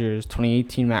 Rodgers,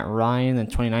 2018 Matt Ryan, then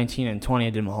 2019 and 20 I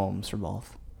did Mahomes for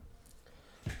both.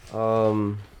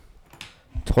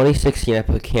 2016 I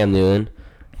put Cam Newton.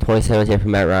 2017 I put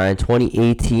Matt Ryan.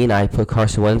 2018 I put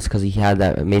Carson Wentz because he had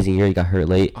that amazing year. He got hurt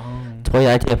late.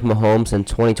 2019 I put Mahomes, and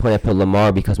 2020 I put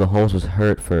Lamar because Mahomes was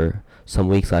hurt for some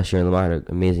weeks last year, and Lamar had an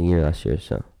amazing year last year.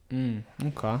 So.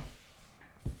 Okay.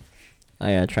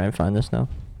 I gotta try and find this now.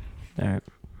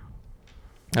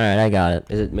 Alright, I got it.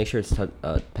 Is it? Make sure it's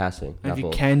passing. If you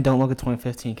can, don't look at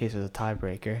 2015 in case there's a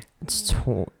tiebreaker. It's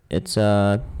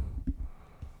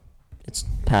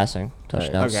passing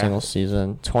touchdown Okay. single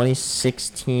season.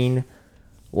 2016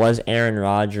 was Aaron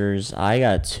Rodgers. I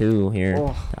got 2 here.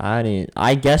 Oh.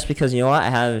 I guess because you know what, I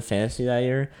had him in fantasy that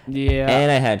year. Yeah. And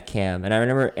I had Cam, and I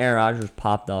remember Aaron Rodgers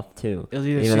popped off too. It was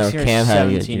either even though 16 or Cam had a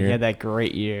good 17. year. He had that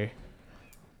great year.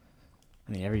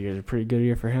 I mean, every year is a pretty good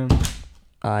year for him.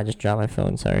 I just dropped my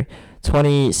phone. Sorry.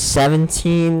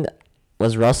 2017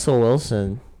 was Russell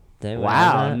Wilson. Did anyone Wow,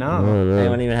 have that? I no. don't know.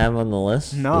 Anyone even have him on the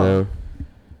list? No.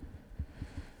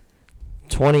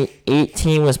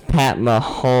 2018 was Pat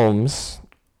Mahomes.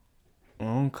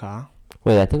 Okay.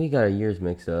 Wait, I think we got our years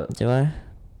mixed up. Do I?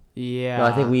 Yeah. No,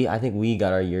 I think we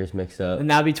got our years mixed up. And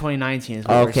that'd be 2019 is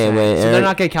what we're Okay, saying. wait, So they're Eric-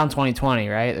 not going to count 2020,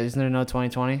 right? Isn't there no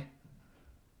 2020?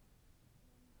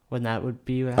 When that would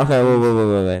be what Okay,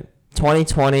 happens? wait.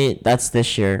 2020, that's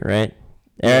this year, right?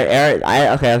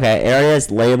 Okay.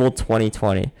 Area's labeled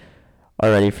 2020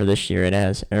 already for this year. It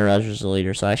has Aaron Rodgers the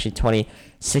leader. So actually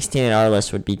 2016 in our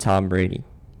list would be Tom Brady.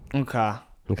 Okay.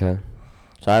 Okay.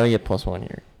 So I would get +1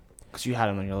 here. Because you had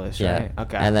him on your list, Yeah. right?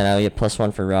 Okay. And then I would get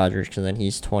 +1 for Rodgers because then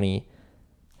he's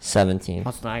 2017.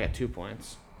 Also, now I got 2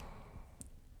 points.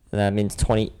 And that means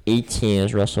 2018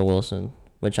 is Russell Wilson.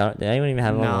 Which did anyone even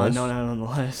have him on the list? No one had him on the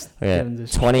list. Okay. Give him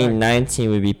this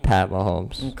 2019 would be Pat Mahomes.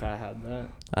 respect. Okay, I had that.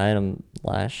 I had him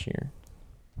last year.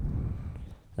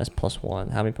 That's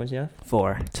 +1. How many points do you have?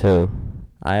 4. 2.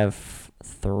 I have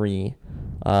 3.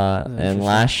 And interesting.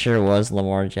 last year was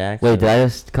Lamar Jackson. Wait, did I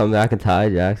just come back and tie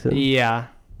Jackson? Yeah,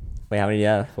 Wait, how many do you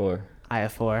have? 4. I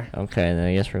have 4. Okay, then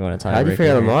I guess we're going to tie. How'd you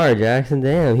figure Lamar Jackson?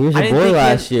 Damn, he was I your didn't boy think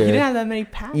last year. You didn't have that many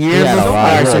passes. Year Yeah, before. a lot.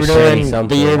 Alright, so Like we're doing 30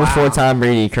 the year before Wow. Tom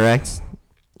Brady, correct?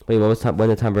 Wait, when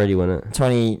did Tom Brady win it?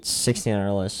 2016 on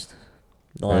our list.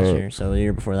 The last Right. year. So the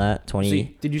year before that, 20. So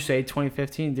did you say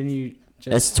 2015? Didn't you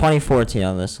just... It's 2014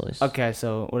 on this list. Okay,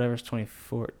 so whatever's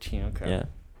 2014. Okay. Yeah.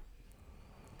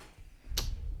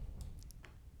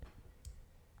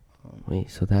 Wait,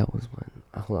 so that was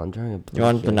when? Hold on, I'm trying to. Do you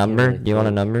want the number? Do you want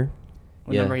a number?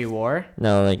 What Yeah. number he wore?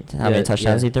 No, like how Yeah, many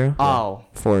touchdowns yeah. he threw? Oh.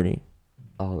 40.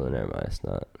 Oh, no, never mind. It's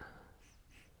not.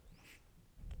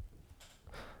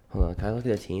 Hold on, can I look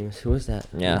at the teams? Who was that?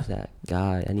 Yeah. Who was that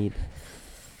guy? I need.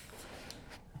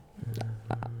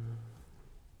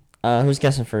 Who's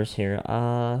guessing first here?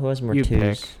 Who has more You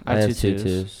twos? pick. I have have two two twos.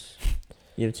 twos.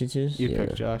 You have 2 twos? You Yeah.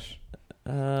 pick, Josh.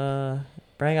 Brian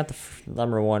got the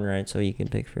number 1 right, so you can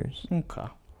pick first. Okay.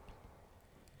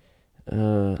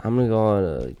 I'm gonna go on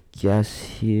a guess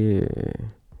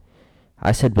here.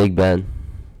 I said Big Ben.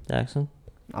 Jackson?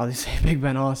 I'll just say Big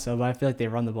Ben also, but I feel like they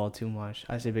run the ball too much.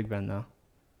 I say Big Ben though.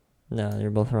 No,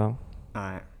 you're both wrong.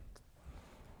 All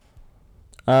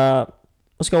right.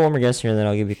 Let's go one more guess here, and then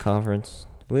I'll give you conference.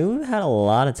 We've had a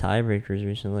lot of tiebreakers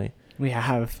recently. We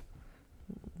have.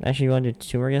 Actually, you want to do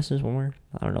 2 more guesses? 1 more?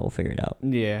 I don't know. We'll figure it out.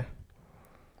 Yeah.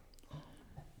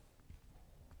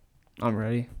 I'm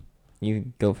ready.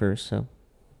 You go first, so.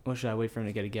 Or should I wait for him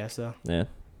to get a guess though? Yeah.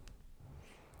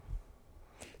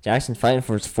 Jackson fighting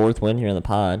for his 4th win here in the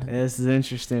pod. This is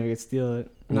interesting. We could steal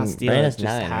it. Not steal Brandon it. has Just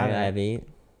 9, have right? I it. have 8.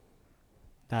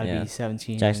 That'd Yeah. be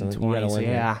 17. Jackson, and you 20. gotta So win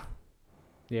here. yeah.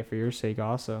 Yeah, for your sake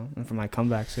also, and for my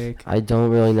comeback sake. I don't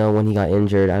really know when he got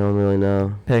injured. I don't really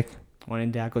know. Pick. When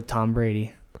in doubt, go Tom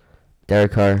Brady.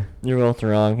 Derek Carr. You're both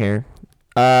wrong here.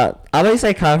 I'm going to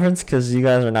say conference because you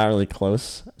guys are not really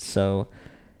close. So,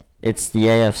 it's the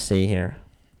AFC here.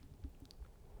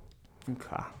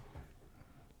 Okay.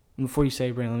 And before you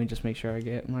say, Brandon, let me just make sure I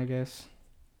get my guess.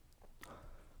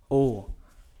 Oh.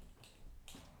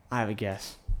 I have a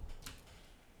guess.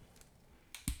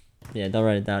 Yeah, don't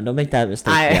write it down. Don't make that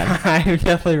mistake again. I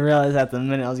definitely realized that the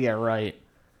minute I was getting right.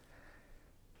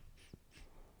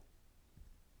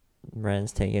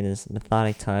 Brandon's taking his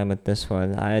methodic time with this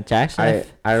one. Jackson, I I feel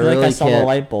like I really saw the can't-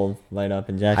 light bulb light up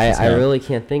in Jackson's I head. really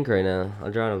can't think right now.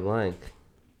 I'm drawing a blank.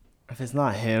 If it's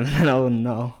not him, then I wouldn't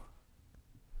know.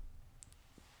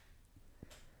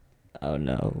 Oh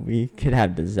no, we could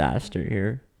have disaster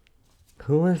here.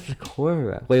 Who was the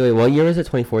quarterback? Wait, what year was it?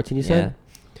 2014, you said?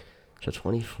 Yeah. So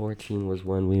 2014 was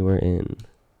when we were in...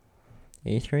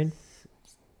 8th grade?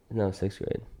 No, 6th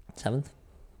grade. 7th?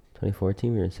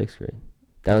 2014, we were in 6th grade.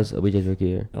 That was OBJ's rookie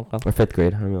year. Okay. Or 5th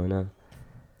grade, I don't really know.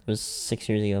 It was 6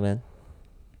 years ago, man.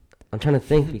 I'm trying to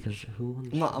think because who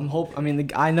won?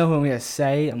 I know who I'm gonna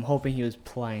say. I'm hoping he was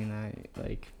playing that.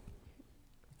 Like,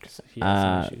 'cause he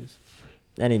had some issues.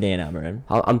 Any day now, Brandon.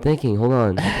 I'm thinking, hold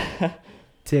on.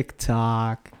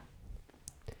 TikTok.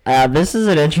 This is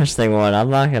an interesting one. I'm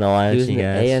not gonna lie He to was in you the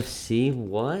guys. AFC?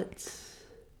 What?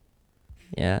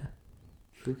 Yeah.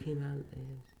 Who came out of the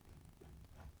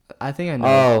AFC? I think I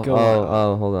know.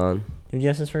 Oh, hold on. Who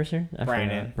guesses first here? I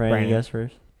Brandon. forgot. Brandon, you guess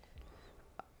first.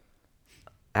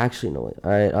 Actually, no, wait.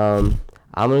 All right,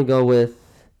 I'm going to go with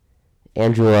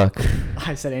Andrew Luck.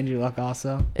 I said Andrew Luck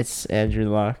also. It's Andrew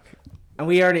Luck. And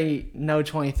we already know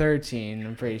 2013,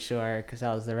 I'm pretty sure, because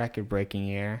that was the record-breaking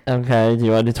year. Okay, do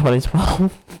you want to do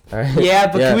 2012? All right.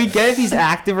 Yeah, but can we get if he's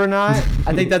active or not?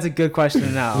 I think that's a good question to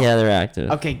know. Yeah, they're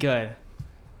active. Okay, good.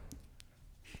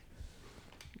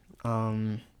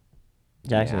 Jackson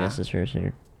Yeah. guesses first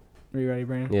here. Are you ready,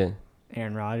 Brandon? Yeah.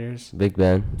 Aaron Rodgers. Big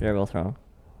Ben. You're both wrong.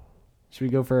 Should we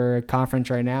go for a conference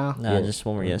right now? No, Yeah. just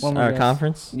one more guess. One more Our guess.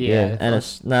 conference? Yeah.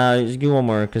 No, just give one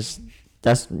more because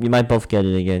you might both get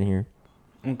it again here.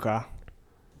 Okay.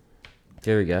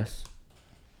 Do you ever guess?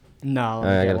 No, All let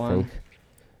right, me I get gotta one. think.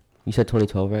 You said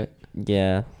 2012, right?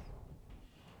 Yeah.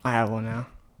 I have one now.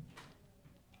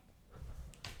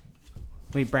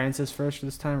 Wait, Brandon says first for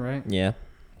this time, right? Yeah.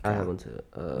 I have one too.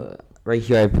 Right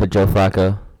here I put Joe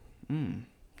Flacco.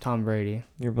 Tom Brady.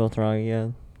 You're both wrong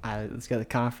again. All right, let's get the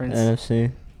conference.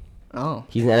 NFC. Oh.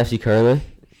 He's in the NFC currently.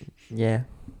 Yeah.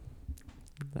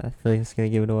 I feel like it's going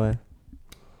to give it away.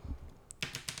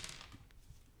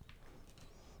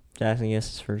 Jackson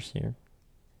guesses first here.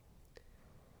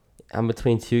 I'm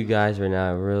between two guys right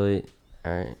now. All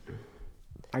right.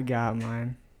 I got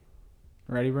mine.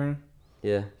 Ready, Brandon?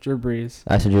 Yeah. Drew Brees.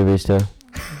 I said Drew Brees too.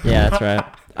 Yeah, that's right.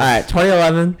 All right,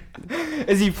 2011.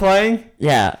 Is he playing?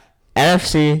 Yeah.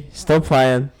 NFC, still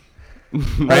playing.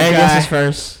 Brandon Okay. guesses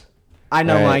first. I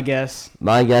know All right. my guess.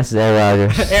 My guess is Aaron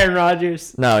Rodgers. Aaron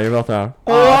Rodgers. No, you're both wrong.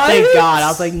 Oh, thank God. I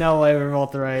was like, no way we're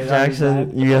both right. That was Jackson,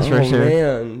 bad. you guess first here.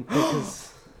 man.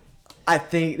 Because I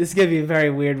think this is going to be a very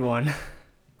weird one.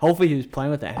 Hopefully he was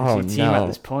playing with the NFC team at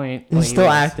this point. He's Well, still he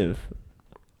was. active.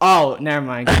 Oh, never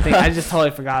mind. Good thing. I just totally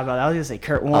forgot about that. I was going to say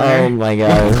Kurt Warner. Oh my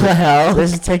god. What the hell?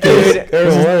 This is taking this I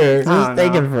is don't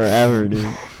taking know. forever, dude.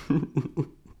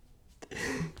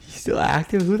 he's still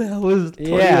active. Who the hell was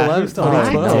Yeah, 2011? he's still Oh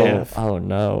active. no. Oh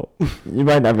no. You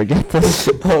might never get this.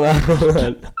 Hold on.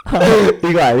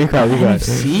 You got it.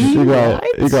 NFC? You got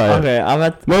it. Okay, I'm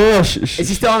at. No. Is he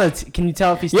still on the can you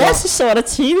tell if he's still Yes, he's still on a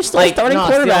team. He's still starting no,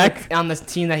 quarterback. still on the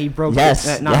team that he broke?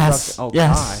 Yes, not yes, broke, oh,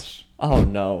 yes. gosh. Oh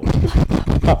no.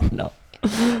 Oh no.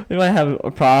 We might have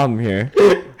a problem here.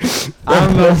 I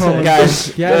don't know if I'm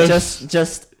Guys, yeah,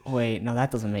 just wait, no, that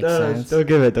doesn't make sense. Don't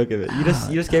give it. You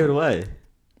just gave it away. You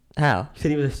how? said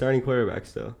he was a starting quarterback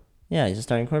still. Yeah, he's a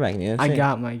starting quarterback in the NFC. I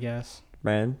got my guess.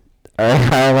 Brandon.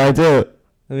 Alright, I do.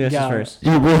 Who guesses got it. first?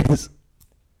 Drew Brees.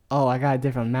 Oh, I got a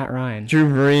different Matt Ryan. Drew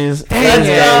Brees. Dang Let's it.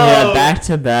 go. Yeah, back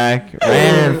to back.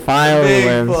 Brandon finally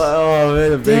wins. Oh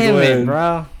man, a big Damn win. it,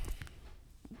 bro.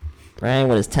 Brandon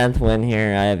with his 10th win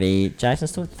here. I have 8.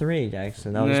 Jackson's still with 3.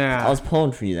 Jackson, Yeah. I was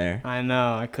pulling for you there. I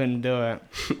know, I couldn't do it.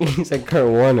 He said Kurt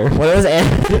Warner. When it was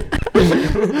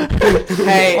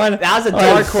Hey, that was a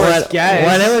dark horse guess.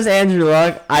 When it was Andrew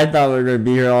Luck, I thought we were gonna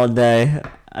be here all day.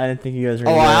 I didn't think you guys were.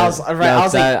 Oh, gonna I do was it. right. I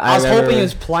was like, I was hoping remember- he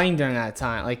was playing during that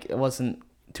time. Like it wasn't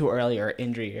too early or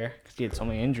injury year because he had so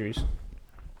many injuries.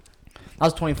 That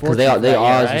was 2014. Because they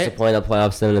always right? disappoint the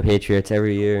playoffs than the Patriots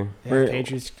every year. Yeah, We're-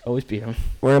 Patriots always beat them.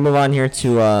 We're gonna move on here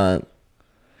to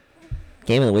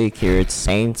game of the week. Here it's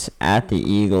Saints at the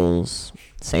Eagles.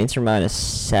 Saints are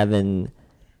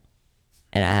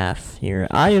 -7.5 here.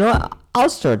 You know what? I'll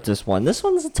start this one. This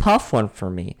one's a tough one for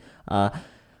me.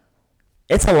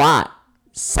 It's a lot.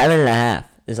 7.5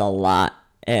 is a lot.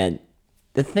 And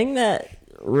the thing that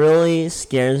really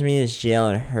scares me is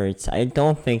Jalen Hurts. I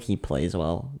don't think he plays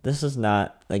well. This is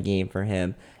not a game for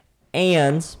him.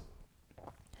 And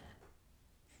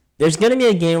there's going to be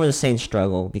a game where the Saints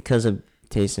struggle because of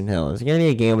Taysom Hill. There's going to be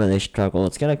a game where they struggle.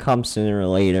 It's going to come sooner or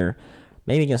later.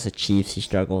 Maybe against the Chiefs he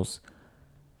struggles.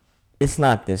 It's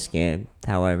not this game,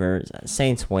 however.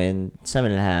 Saints win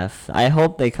 7.5. I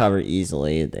hope they cover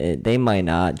easily. They might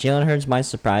not. Jalen Hurts might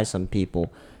surprise some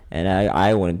people, and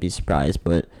I wouldn't be surprised.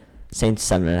 But Saints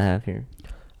 7.5 here.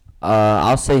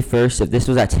 I'll say first, if this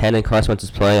was at 10 and Carson Wentz is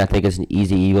playing, I think it's an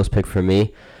easy Eagles pick for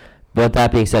me. But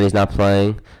that being said, he's not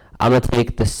playing. I'm going to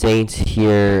take the Saints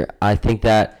here. I think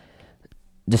that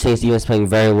the Saints defense is playing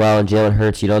very well, and Jalen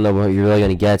Hurts, you don't know what you're really going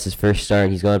to get. It's his first start,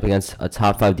 and he's going up against a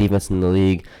top 5 defense in the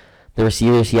league. The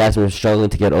receivers he has been struggling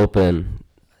to get open.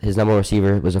 His number one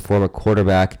receiver was a former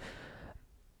quarterback.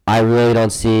 I really don't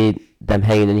see them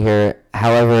hanging in here.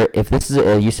 However, if this is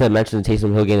you mentioned the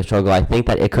Taysom Hill game struggle, I think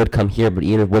that it could come here. But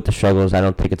even with the struggles, I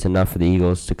don't think it's enough for the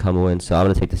Eagles to come win. So I'm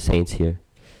gonna take the Saints here.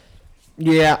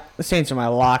 Yeah, the Saints are my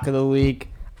lock of the week.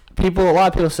 A lot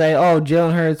of people say, "Oh,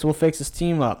 Jalen Hurts will fix his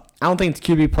team up." I don't think it's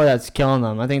QB play that's killing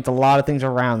them. I think it's a lot of things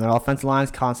around. Their offensive line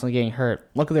is constantly getting hurt.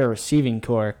 Look at their receiving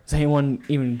core. Is anyone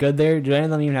even good there? Do any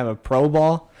of them even have a Pro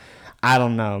Bowl? I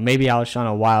don't know. Maybe Alshon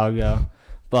a while ago.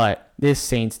 But this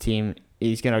Saints team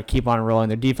is going to keep on rolling.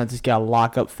 Their defense is going to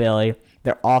lock up Philly.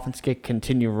 Their offense is going to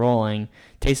continue rolling.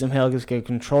 Taysom Hill is going to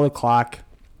control the clock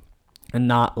and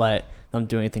not let them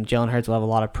do anything. Jalen Hurts will have a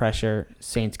lot of pressure.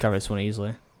 Saints cover this one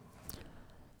easily.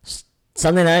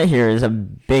 Sunday night here is a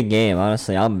big game.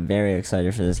 Honestly, I'm very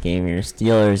excited for this game here.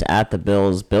 Steelers at the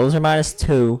Bills. Bills are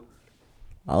 -2.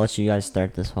 I'll let you guys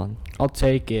start this one. I'll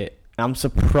take it. I'm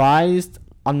surprised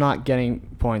I'm not getting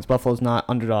points. Buffalo's not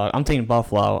underdog. I'm taking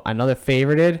Buffalo. I know they're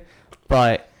favorited,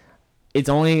 but it's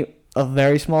only a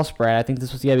very small spread. I think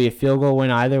this was going to be a field goal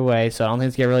win either way, so I don't think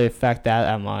it's going to really affect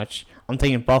that much. I'm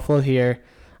taking Buffalo here.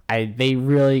 They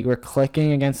really were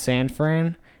clicking against San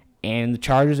Fran, and the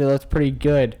Chargers, they looked pretty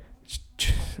good.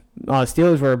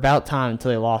 Steelers were about time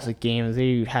until they lost the game.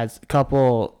 They had a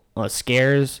couple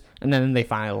scares, and then they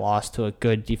finally lost to a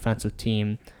good defensive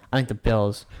team. I think the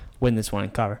Bills win this one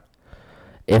and cover.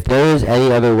 If there was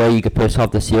any other way you could piss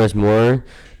off the Steelers more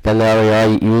than they already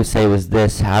are, you would say was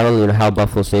this. I don't even know how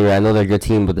Buffalo's favorite. I know they're a good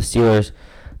team, but the Steelers,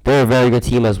 they're a very good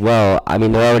team as well. I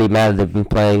mean, they're already mad. They've been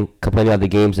complaining about the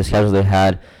games, the schedule they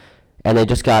had, and they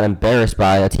just got embarrassed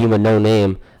by a team with no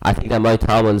name. I think that Mike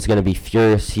Tomlin's going to be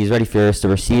furious. He's already furious. The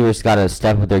receivers got to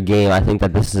step with their game. I think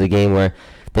that this is a game where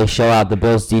they show out. The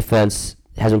Bills' defense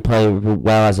hasn't played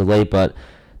well as of late, but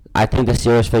I think the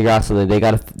Steelers figure out something. They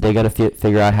got to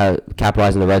figure out how to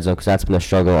capitalize in the red zone because that's been a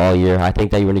struggle all year. I think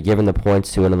that you're going to give them the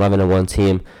points to an 11-1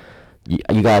 team.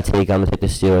 You got to take. I'm going to take the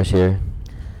Steelers here.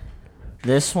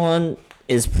 This one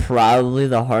is probably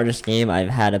the hardest game I've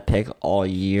had to pick all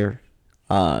year.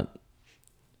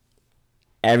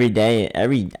 Every day,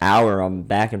 every hour, I'm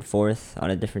back and forth on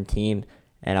a different team,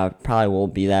 and I probably will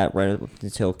be that right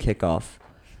until kickoff.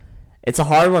 It's a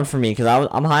hard one for me because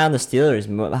I'm high on the Steelers,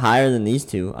 higher than these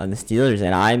two on the Steelers,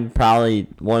 and I'm probably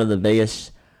one of the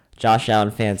biggest Josh Allen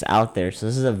fans out there. So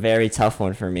this is a very tough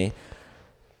one for me.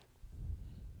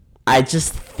 I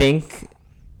just think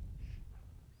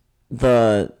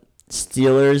the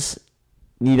Steelers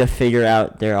need to figure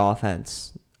out their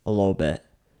offense a little bit.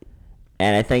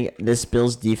 And I think this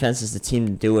Bills defense is the team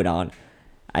to do it on.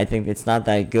 I think it's not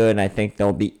that good, and I think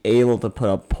they'll be able to put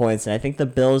up points. And I think the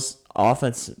Bills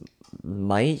offense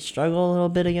might struggle a little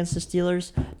bit against the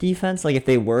Steelers defense. Like, if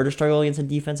they were to struggle against the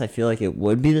defense, I feel like it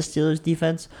would be the Steelers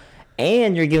defense.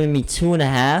 And you're giving me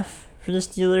 2.5 for the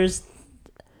Steelers.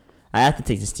 I have to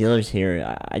take the Steelers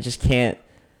here. I just can't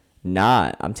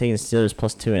not. I'm taking the Steelers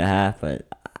plus 2.5, but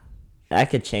that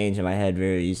could change in my head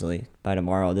very easily by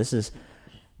tomorrow. This is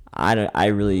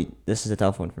a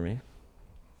tough one for me.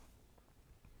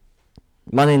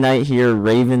 Monday night here,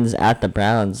 Ravens at the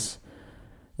Browns.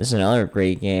 This is another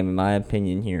great game, in my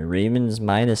opinion here. Ravens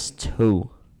 -2. Who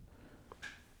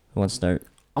wants to start?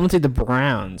 I'm going to take the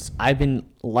Browns. I've been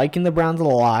liking the Browns a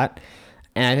lot,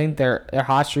 and I think their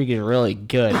hot streak is really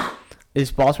good.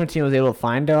 This Baltimore team was able to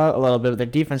find out a little bit, but their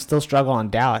defense still struggled on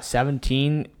Dallas.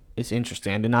 17 is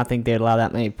interesting. I did not think they'd allow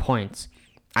that many points.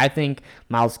 I think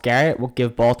Myles Garrett will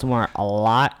give Baltimore a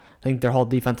lot. I think their whole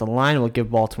defensive line will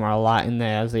give Baltimore a lot in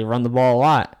there as they run the ball a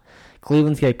lot.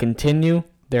 Cleveland's going to continue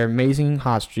their amazing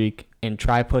hot streak and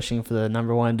try pushing for the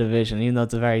number one division, even though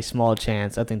it's a very small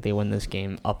chance. I think they win this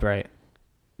game upright.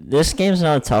 This game's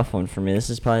not a tough one for me. This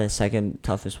is probably the second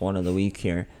toughest one of the week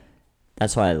here.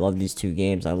 That's why I love these two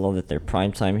games. I love that they're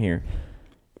primetime here.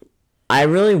 I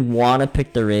really want to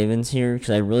pick the Ravens here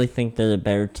because I really think they're the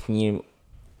better team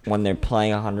when they're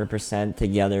playing 100%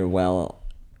 together well.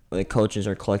 The coaches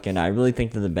are clicking. I really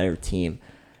think they're the better team.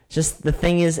 Just the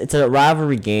thing is, it's a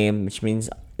rivalry game, which means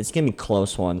it's going to be a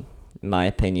close one, in my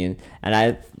opinion. And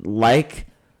I like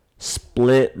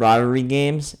split rivalry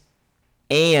games.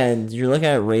 And you're looking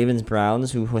at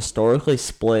Ravens-Browns, who historically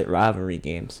split rivalry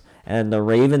games. And the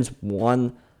Ravens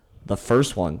won the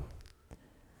first one.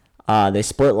 They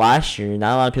split last year.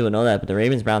 Not a lot of people know that, but the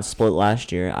Ravens-Browns split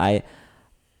last year.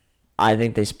 I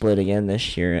think they split again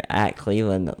this year at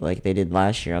Cleveland like they did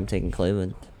last year. I'm taking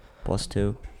Cleveland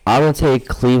 +2. I'm going to take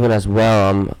Cleveland as well.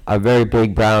 I'm a very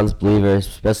big Browns believer,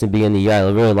 especially being in the year.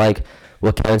 I really like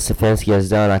what Kevin Stefanski has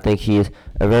done. I think he's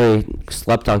a very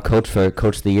slept-on coach for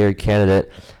Coach of the Year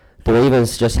candidate. The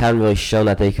Ravens just haven't really shown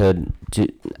that they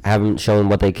haven't shown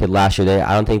what they could last year.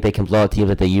 I don't think they can blow out teams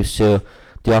that they used to.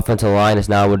 The offensive line is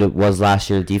now what it was last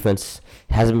year. The defense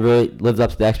hasn't really lived up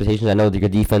to the expectations. I know they're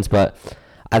good defense, but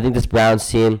I think this Browns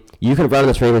team, you can run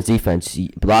this Ravens defense. A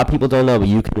lot of people don't know, but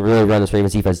you can really run this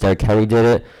Ravens defense. Derrick Henry did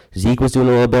it. Zeke was doing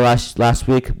a little bit last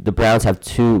week. The Browns have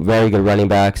two very good running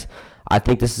backs. I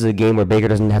think this is a game where Baker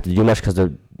doesn't have to do much because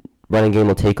the running game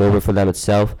will take over for them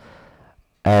itself.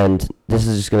 And this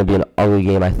is just going to be an ugly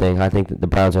game, I think. I think that the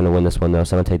Browns are going to win this one, though,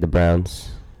 so I'm going to take the Browns.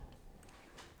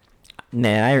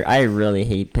 Man, I really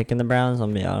hate picking the Browns, I'll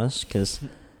be honest, because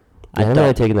I'm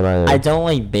not taking them either. I don't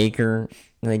like Baker.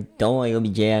 And I don't like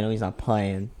OBJ. I know he's not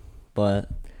playing, but it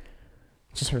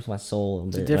just hurts my soul a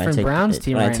little bit. It's a different Browns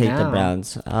team right now. When I take the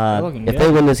Browns. If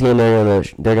they win this game,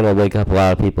 they're gonna wake up a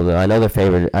lot of people. Though I know they're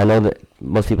favored. I know that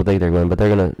most people think they're going, but they're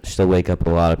gonna still wake up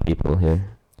a lot of people here.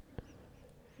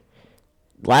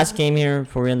 last game here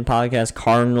before we end the podcast,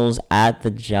 Cardinals at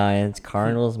the Giants.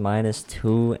 Cardinals minus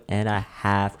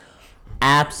 2.5.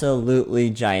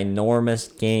 Absolutely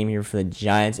ginormous game here for the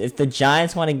Giants. If the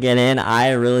Giants want to get in,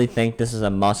 I really think this is a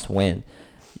must win.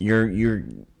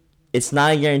 It's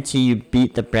not a guarantee you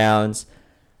beat the Browns.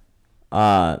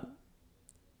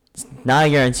 It's not a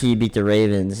guarantee you beat the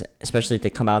Ravens, especially if they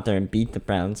come out there and beat the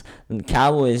Browns. And the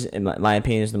Cowboys, in my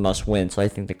opinion, is the must win. So I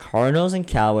think the Cardinals and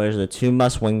Cowboys are the two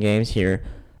must win games here.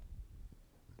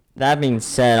 That being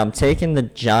said, I'm taking the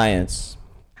Giants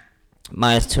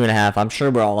minus 2.5. I'm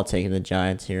sure we're all taking the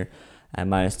Giants here at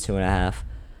minus 2.5.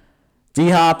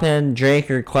 D-Hop and Drake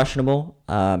are questionable.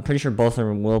 I'm pretty sure both of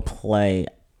them will play.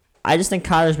 I just think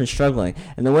Kyler's been struggling.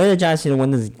 And the way the Giants need to win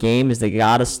this game is they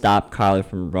got to stop Kyler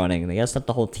from running. They got to stop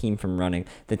the whole team from running.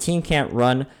 The team can't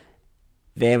run.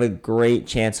 They have a great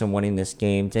chance of winning this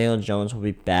game. Daniel Jones will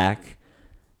be back.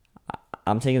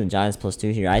 I'm taking the Giants plus 2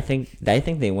 here. I think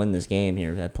they win this game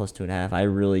here at plus 2.5. I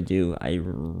really do.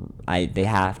 They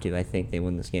have to. I think they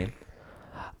win this game.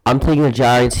 I'm taking the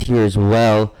Giants here as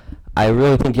well. I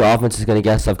really think the offense is going to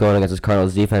get stuff going against this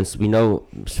Cardinals defense. We know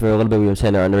for a little bit we were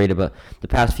saying they're underrated, but the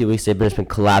past few weeks they've just been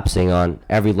collapsing on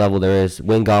every level there is.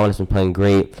 Wayne Gallman has been playing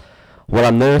great. What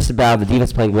I'm nervous about, the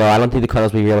defense playing well. I don't think the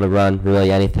Cardinals will be able to run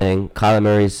really anything. Kyler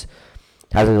Murray's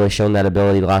hasn't really shown that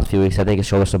ability the last few weeks. I think his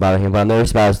shoulder's still bothering him. But I'm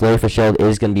nervous about is Larry Fitzgerald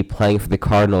is going to be playing for the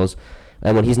Cardinals.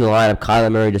 And when he's in the lineup,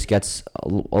 Kyler Murray just gets a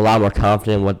lot more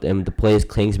confident in the plays.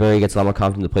 Kingsbury gets a lot more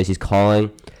confident in the plays he's calling.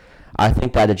 I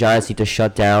think that the Giants need to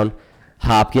shut down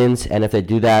Hopkins, and if they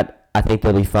do that, I think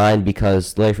they'll be fine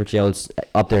because Larry Fitzgerald's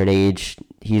up there in age.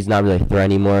 He's not really a threat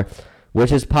anymore,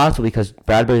 which is possible because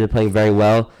Bradbury's been playing very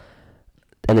well,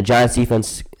 and the Giants'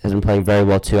 defense has been playing very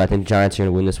well too. I think the Giants are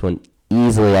going to win this one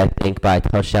easily, I think, by a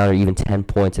touchdown or even 10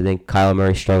 points. I think Kyler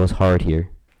Murray struggles hard here.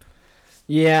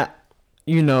 Yeah,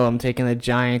 you know I'm taking the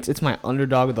Giants. It's my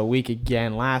underdog of the week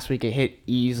again. Last week it hit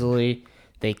easily.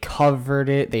 They covered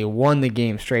it. They won the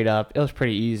game straight up. It was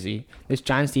pretty easy. This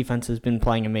Giants defense has been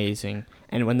playing amazing.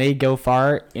 And when they go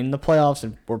far in the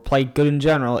playoffs or play good in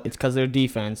general, it's because of their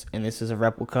defense. And this is a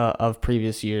replica of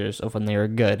previous years of when they were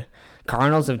good.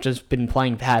 Cardinals have just been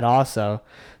playing bad also.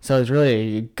 So it's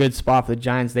really a good spot for the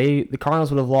Giants. The Cardinals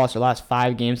would have lost their last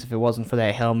 5 games if it wasn't for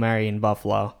that Hail Mary in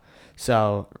Buffalo.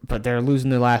 But they're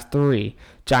losing their last 3.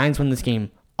 Giants win this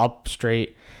game up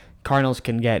straight. Cardinals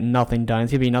can get nothing done.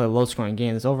 It's going to be another low-scoring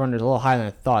game. This over-under is a little higher than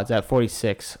I thought. It's at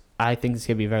 46. I think it's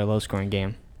going to be a very low-scoring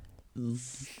game.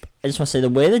 I just want to say the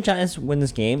way the Giants win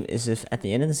this game is if at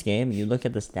the end of this game you look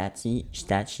at the stat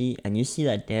sheet and you see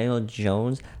that Daniel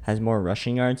Jones has more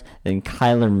rushing yards than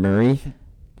Kyler Murray,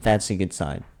 that's a good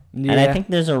sign. Yeah. And I think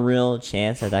there's a real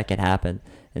chance that could happen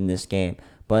in this game.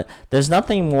 But there's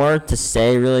nothing more to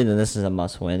say really than this is a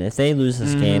must-win. If they lose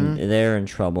this game, they're in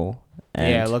trouble.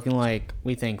 And looking like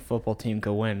we think football team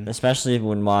could win. Especially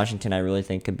when Washington, I really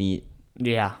think, could beat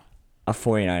a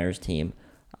 49ers team.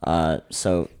 And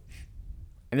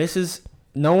this is,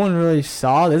 no one really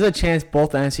saw. There's a chance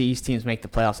both NFC East teams make the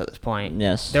playoffs at this point.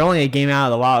 Yes. They're only a game out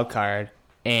of the wild card.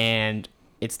 And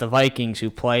it's the Vikings who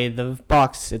play the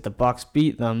Bucks. If the Bucks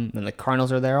beat them, then the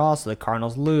Cardinals are there also. The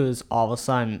Cardinals lose. All of a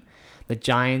sudden, the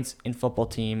Giants and football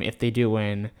team, if they do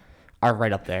win, are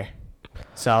right up there.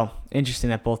 So, interesting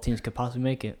that both teams could possibly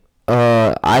make it.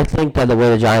 I think that the way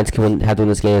the Giants have to win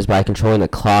this game is by controlling the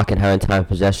clock and having time of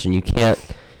possession. You can't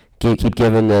keep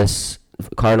giving this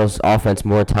Cardinals offense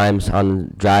more times on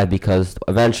the drive because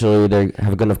eventually they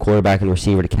have a good enough quarterback and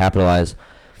receiver to capitalize.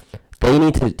 They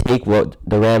need to take what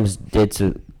the Rams did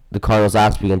to the Cardinals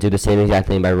last week and do the same exact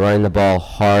thing by running the ball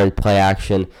hard, play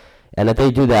action. And if they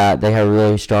do that, they have a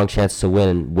really strong chance to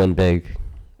win big.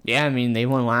 Yeah, I mean, they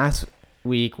won last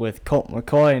week with Colt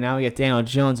McCoy, and now we get Daniel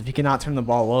Jones. If he cannot turn the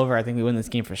ball over, I think we win this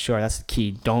game for sure. That's the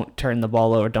key. Don't turn the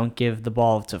ball over. Don't give the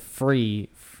ball to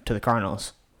the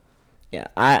Cardinals. Yeah,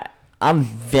 I'm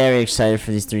very excited for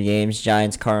these 3 games.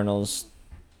 Giants, Cardinals,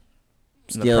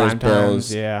 Steelers,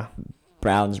 Bills,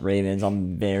 Browns, Ravens.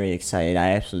 I'm very excited.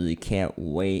 I absolutely can't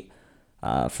wait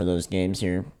for those games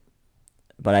here.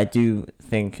 But I do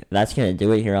think that's going to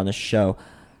do it here on the show.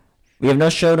 We have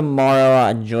no show tomorrow.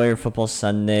 Enjoy your football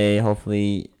Sunday.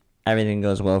 Hopefully everything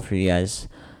goes well for you guys.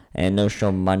 And no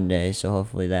show Monday, so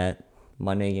hopefully that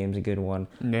Monday game's a good one.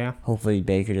 Yeah. Hopefully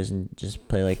Baker doesn't just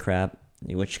play like crap,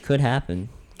 which could happen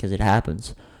because it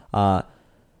happens. Go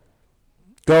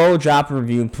drop a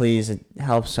review, please. It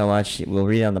helps so much. We'll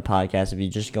read it on the podcast. If you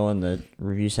just go in the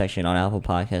review section on Apple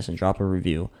Podcasts and drop a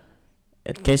review.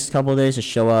 It takes a couple of days to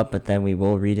show up, but then we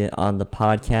will read it on the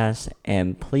podcast.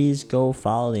 And please go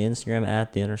follow the Instagram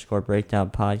at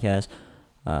 @the_breakdown podcast.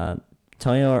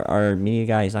 Tony, our media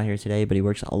guy, is not here today, but he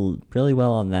works really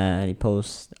well on that. And he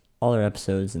posts all our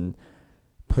episodes, and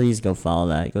please go follow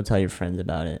that. Go tell your friends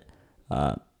about it.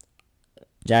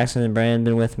 Jackson and Brandon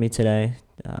been with me today.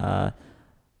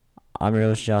 I'm your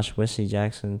host, Josh Wissey.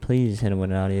 Jackson, please hit him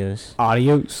with an adios.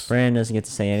 Adios. Brandon doesn't get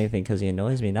to say anything because he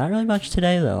annoys me. Not really much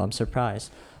today, though. I'm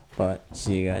surprised. But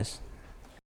see you guys.